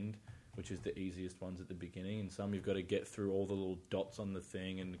the end, which is the easiest ones at the beginning, and some you've got to get through all the little dots on the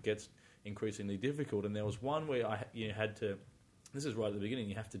thing, and it gets increasingly difficult. And there was one where you had to. This is right at the beginning.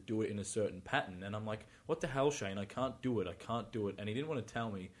 You have to do it in a certain pattern, and I'm like, "What the hell, Shane? I can't do it. I can't do it." And he didn't want to tell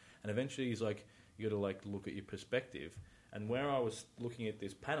me. And eventually, he's like, "You got to like look at your perspective." And where I was looking at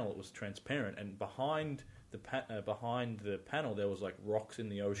this panel, it was transparent, and behind the panel, there was like rocks in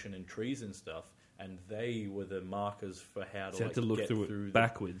the ocean and trees and stuff, and they were the markers for how to you like have to look get through through it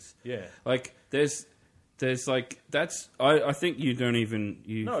backwards. Yeah. Like there's like that's I think you don't even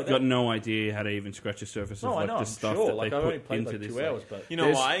got no idea how to even scratch the surface No, of I like know. the I'm stuff sure. that Like they I've put only played into like this. 2 hours, but You know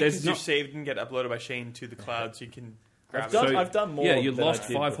There's- why? there's Because your not- save didn't get uploaded by Shane to the cloud, so you can grab I've done- it. I've done more Yeah, you than I lost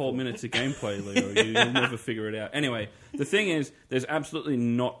did 5 whole before. minutes of gameplay, Leo. You'll never figure it out. Anyway, the thing is, there's absolutely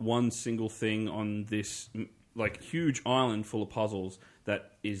not one single thing on this like huge island full of puzzles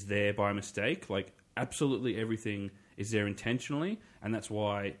that is there by mistake. Like absolutely everything is there intentionally, and that's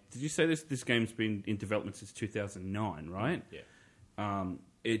why. Did you say this game's been in development since 2009, right? Yeah.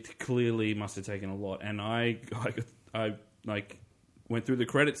 it clearly must have taken a lot. And I like went through the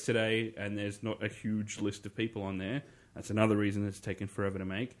credits today, and there's not a huge list of people on there. That's another reason it's taken forever to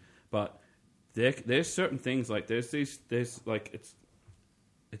make. But there's certain things like there's like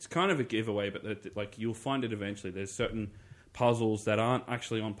it's kind of a giveaway, but like you'll find it eventually. There's certain puzzles that aren't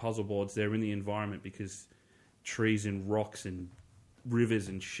actually on puzzle boards; they're in the environment because trees and rocks and rivers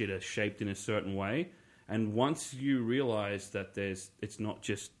and shit are shaped in a certain way. And once you realize that it's not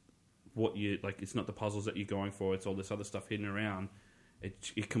just what you like, it's not the puzzles that you're going for; it's all this other stuff hidden around.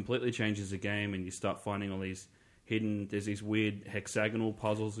 It completely changes the game, and you start finding all these hidden. There's these weird hexagonal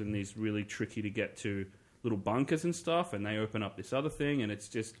puzzles and these really tricky to get to little bunkers and stuff, and they open up this other thing, and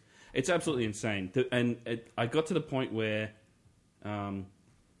it's absolutely insane. I got to the point where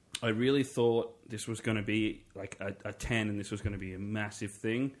I really thought this was going to be like a 10, and this was going to be a massive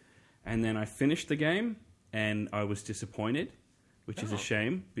thing, and then I finished the game, and I was disappointed, which is a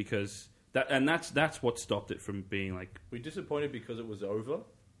shame, because that's what stopped it from being like... Were you disappointed because it was over?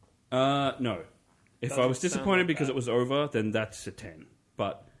 No. If I was disappointed because it was over, then that's a 10.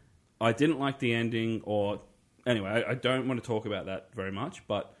 But I didn't like the ending, or... Anyway, I don't want to talk about that very much,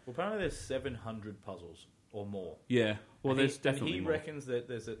 but... Well, apparently there's 700 puzzles, or more. Yeah, well, there's definitely he more. reckons that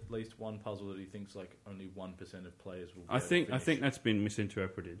there's at least one puzzle that he thinks like only 1% of players will be I think that's been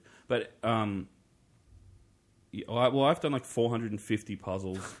misinterpreted. But, I've done like 450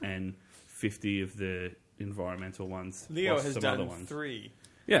 puzzles and 50 of the environmental ones. Leo plus has some done other ones. 3.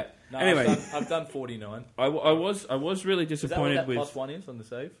 Yeah. No, anyway, I've done 49. I was really Is that disappointed what that with plus one is on the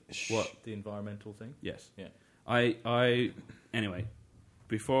save? what. The environmental thing? Yes. Yeah. Anyway,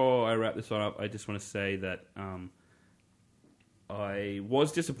 before I wrap this one up, I just want to say that I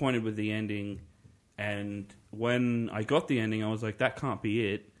was disappointed with the ending, and when I got the ending, I was like, that can't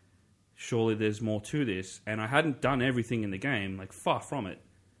be it. Surely there's more to this. And I hadn't done everything in the game, like far from it.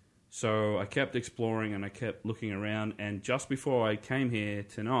 So I kept exploring and I kept looking around, and just before I came here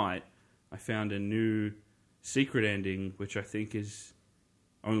tonight, I found a new secret ending, which I think is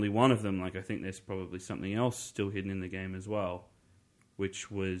only one of them. Like, I think there's probably something else still hidden in the game as well,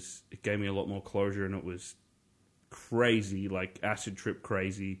 it gave me a lot more closure, and it was crazy, like acid trip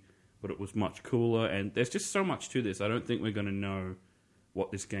crazy, but it was much cooler, and there's just so much to this. I don't think we're going to know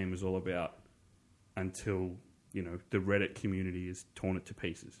what this game is all about until... the Reddit community has torn it to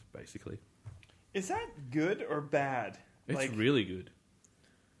pieces, basically. Is that good or bad? It's really good.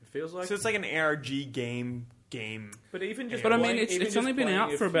 It feels like... So it's like an ARG game. But even just... But I mean, playing- even it's just only been playing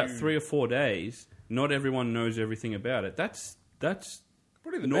out a for about few- 3 or 4 days. Not everyone knows everything about it. That's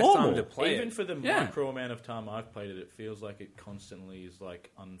Probably the normal. best time to play Even it. for the Yeah. micro amount of time I've played it, it feels like it constantly is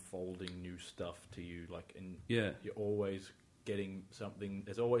like unfolding new stuff to you. Like, and Yeah. you're always getting something.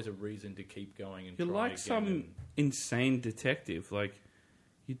 There's always a reason to keep going and You're try like again. some And insane detective. Like,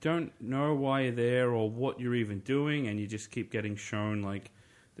 you don't know why you're there or what you're even doing, and you just keep getting shown, like,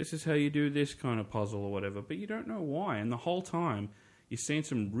 this is how you do this kind of puzzle or whatever, but you don't know why. And the whole time, you're seeing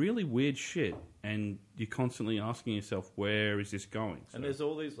some really weird shit, and you're constantly asking yourself, where is this going? And there's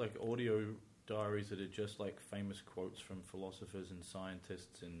all these like audio diaries that are just like famous quotes from philosophers and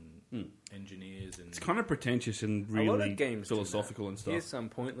scientists and engineers. And It's kind of pretentious and A lot really of games do philosophical that. and stuff. Here's some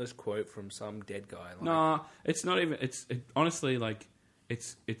pointless quote from some dead guy. Like, Nah, it's not even. Honestly, like,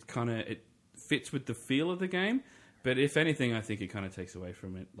 it fits with the feel of the game, but if anything, I think it kind of takes away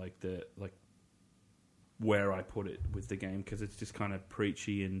from it, like where I put it with the game, because it's just kind of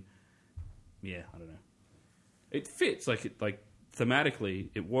preachy and I don't know. It fits, like thematically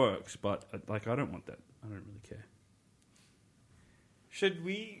it works, but like I don't want that. I don't really care. Should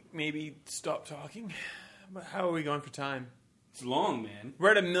we maybe stop talking? How are we going for time? It's long, man.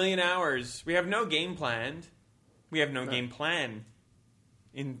 We're at 1 million hours. We have no game planned. We have no game plan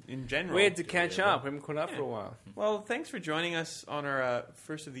in general. we had to catch up. We haven't caught up Yeah. for a while. Well, thanks for joining us on our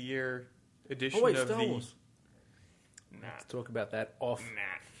first of the year edition oh wait, of Star the. Wars. Nah, Let's talk about that off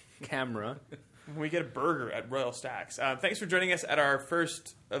nah. camera. We get a burger at Royal Stacks. Thanks for joining us at our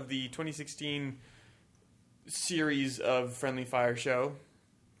first of the 2016 series of Friendly Fire Show.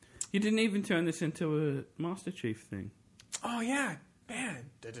 You didn't even turn this into a Master Chief thing. Oh yeah,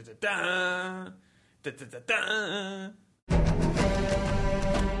 man. Da da da da da da da da.